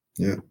wrong.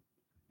 Yeah.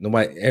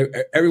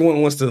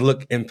 Everyone wants to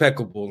look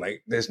impeccable,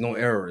 like there's no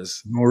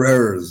errors. No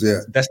errors, yeah.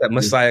 That's that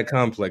Messiah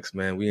complex,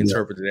 man. We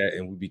interpreted that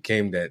and we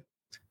became that.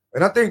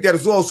 And I think that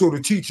is also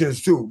the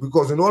teachings too,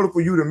 because in order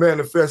for you to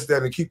manifest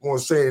that and keep on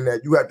saying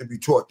that, you have to be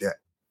taught that.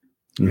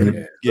 And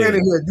if you're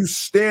standing here, you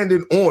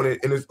standing on it,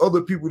 and there's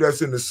other people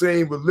that's in the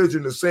same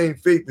religion, the same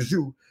faith as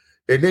you,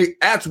 and they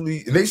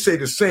say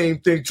the same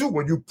thing too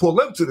when you pull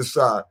them to the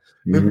side.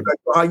 And be like,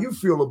 how you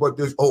feel about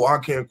this? Oh, I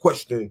can't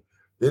question.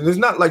 And it's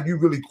not like you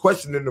really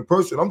questioning the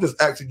person. I'm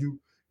just asking you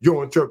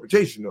your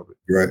interpretation of it.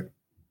 Right.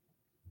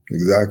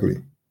 Exactly.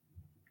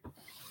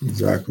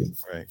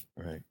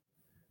 Right.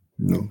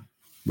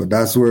 But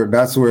that's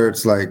where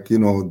it's like,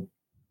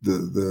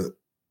 the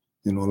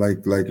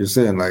like you're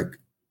saying, like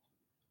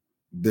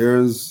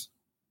there's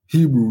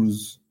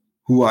Hebrews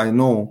who I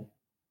know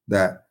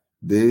that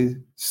they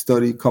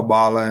study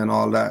Kabbalah and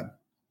all that.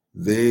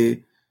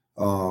 They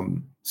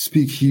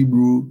speak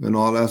Hebrew and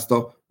all that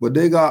stuff, but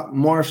they got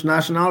Moorish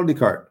nationality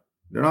card.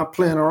 They're not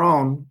playing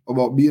around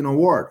about being a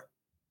ward.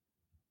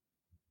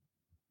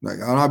 Like,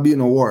 I'm not being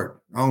a ward.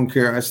 I don't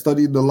care. I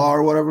studied the law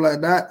or whatever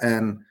like that,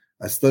 and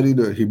I studied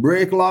the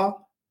Hebraic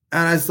law,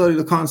 and I studied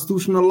the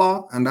constitutional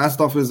law, and that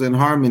stuff is in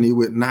harmony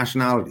with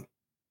nationality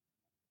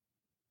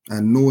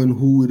and knowing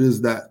who it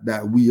is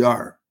that we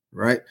are,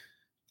 right?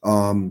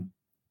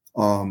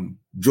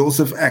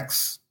 Joseph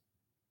X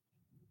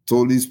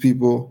told these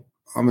people,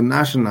 I'm a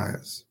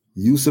nationalized.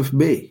 Yusuf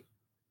Bey.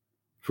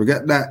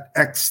 Forget that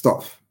X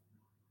stuff.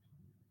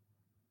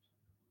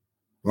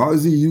 Why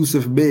is he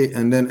Yusuf Bey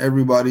and then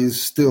everybody's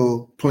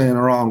still playing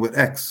around with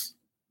X?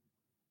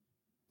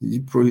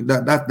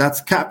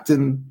 That's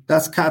Captain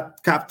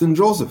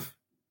Joseph.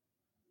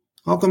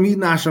 How come he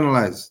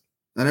nationalized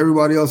and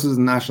everybody else is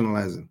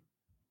nationalizing?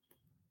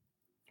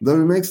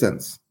 Doesn't make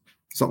sense.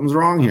 Something's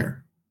wrong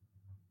here.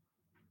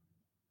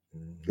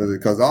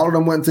 Because all of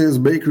them went to his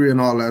bakery and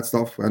all that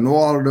stuff. I know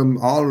all of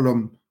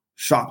them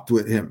shopped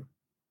with him.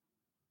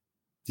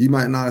 He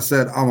might not have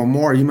said, I'm a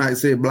Moor. He might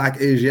say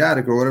Black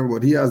Asiatic or whatever,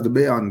 but he has the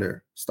Bey on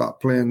there.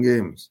 Stop playing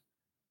games.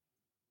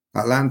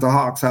 Atlanta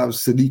Hawks have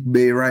Sadiq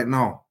Bey right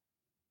now.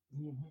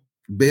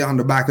 Bey on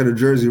the back of the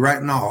jersey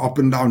right now, up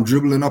and down,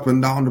 dribbling up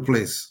and down the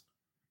place.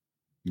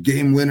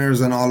 Game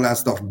winners and all that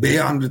stuff. Bey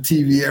on the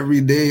TV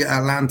every day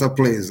Atlanta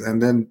plays.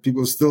 And then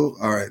people still,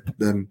 all right,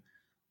 then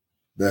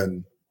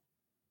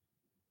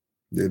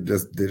they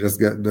just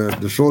get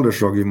the shoulder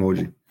shrug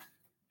emoji.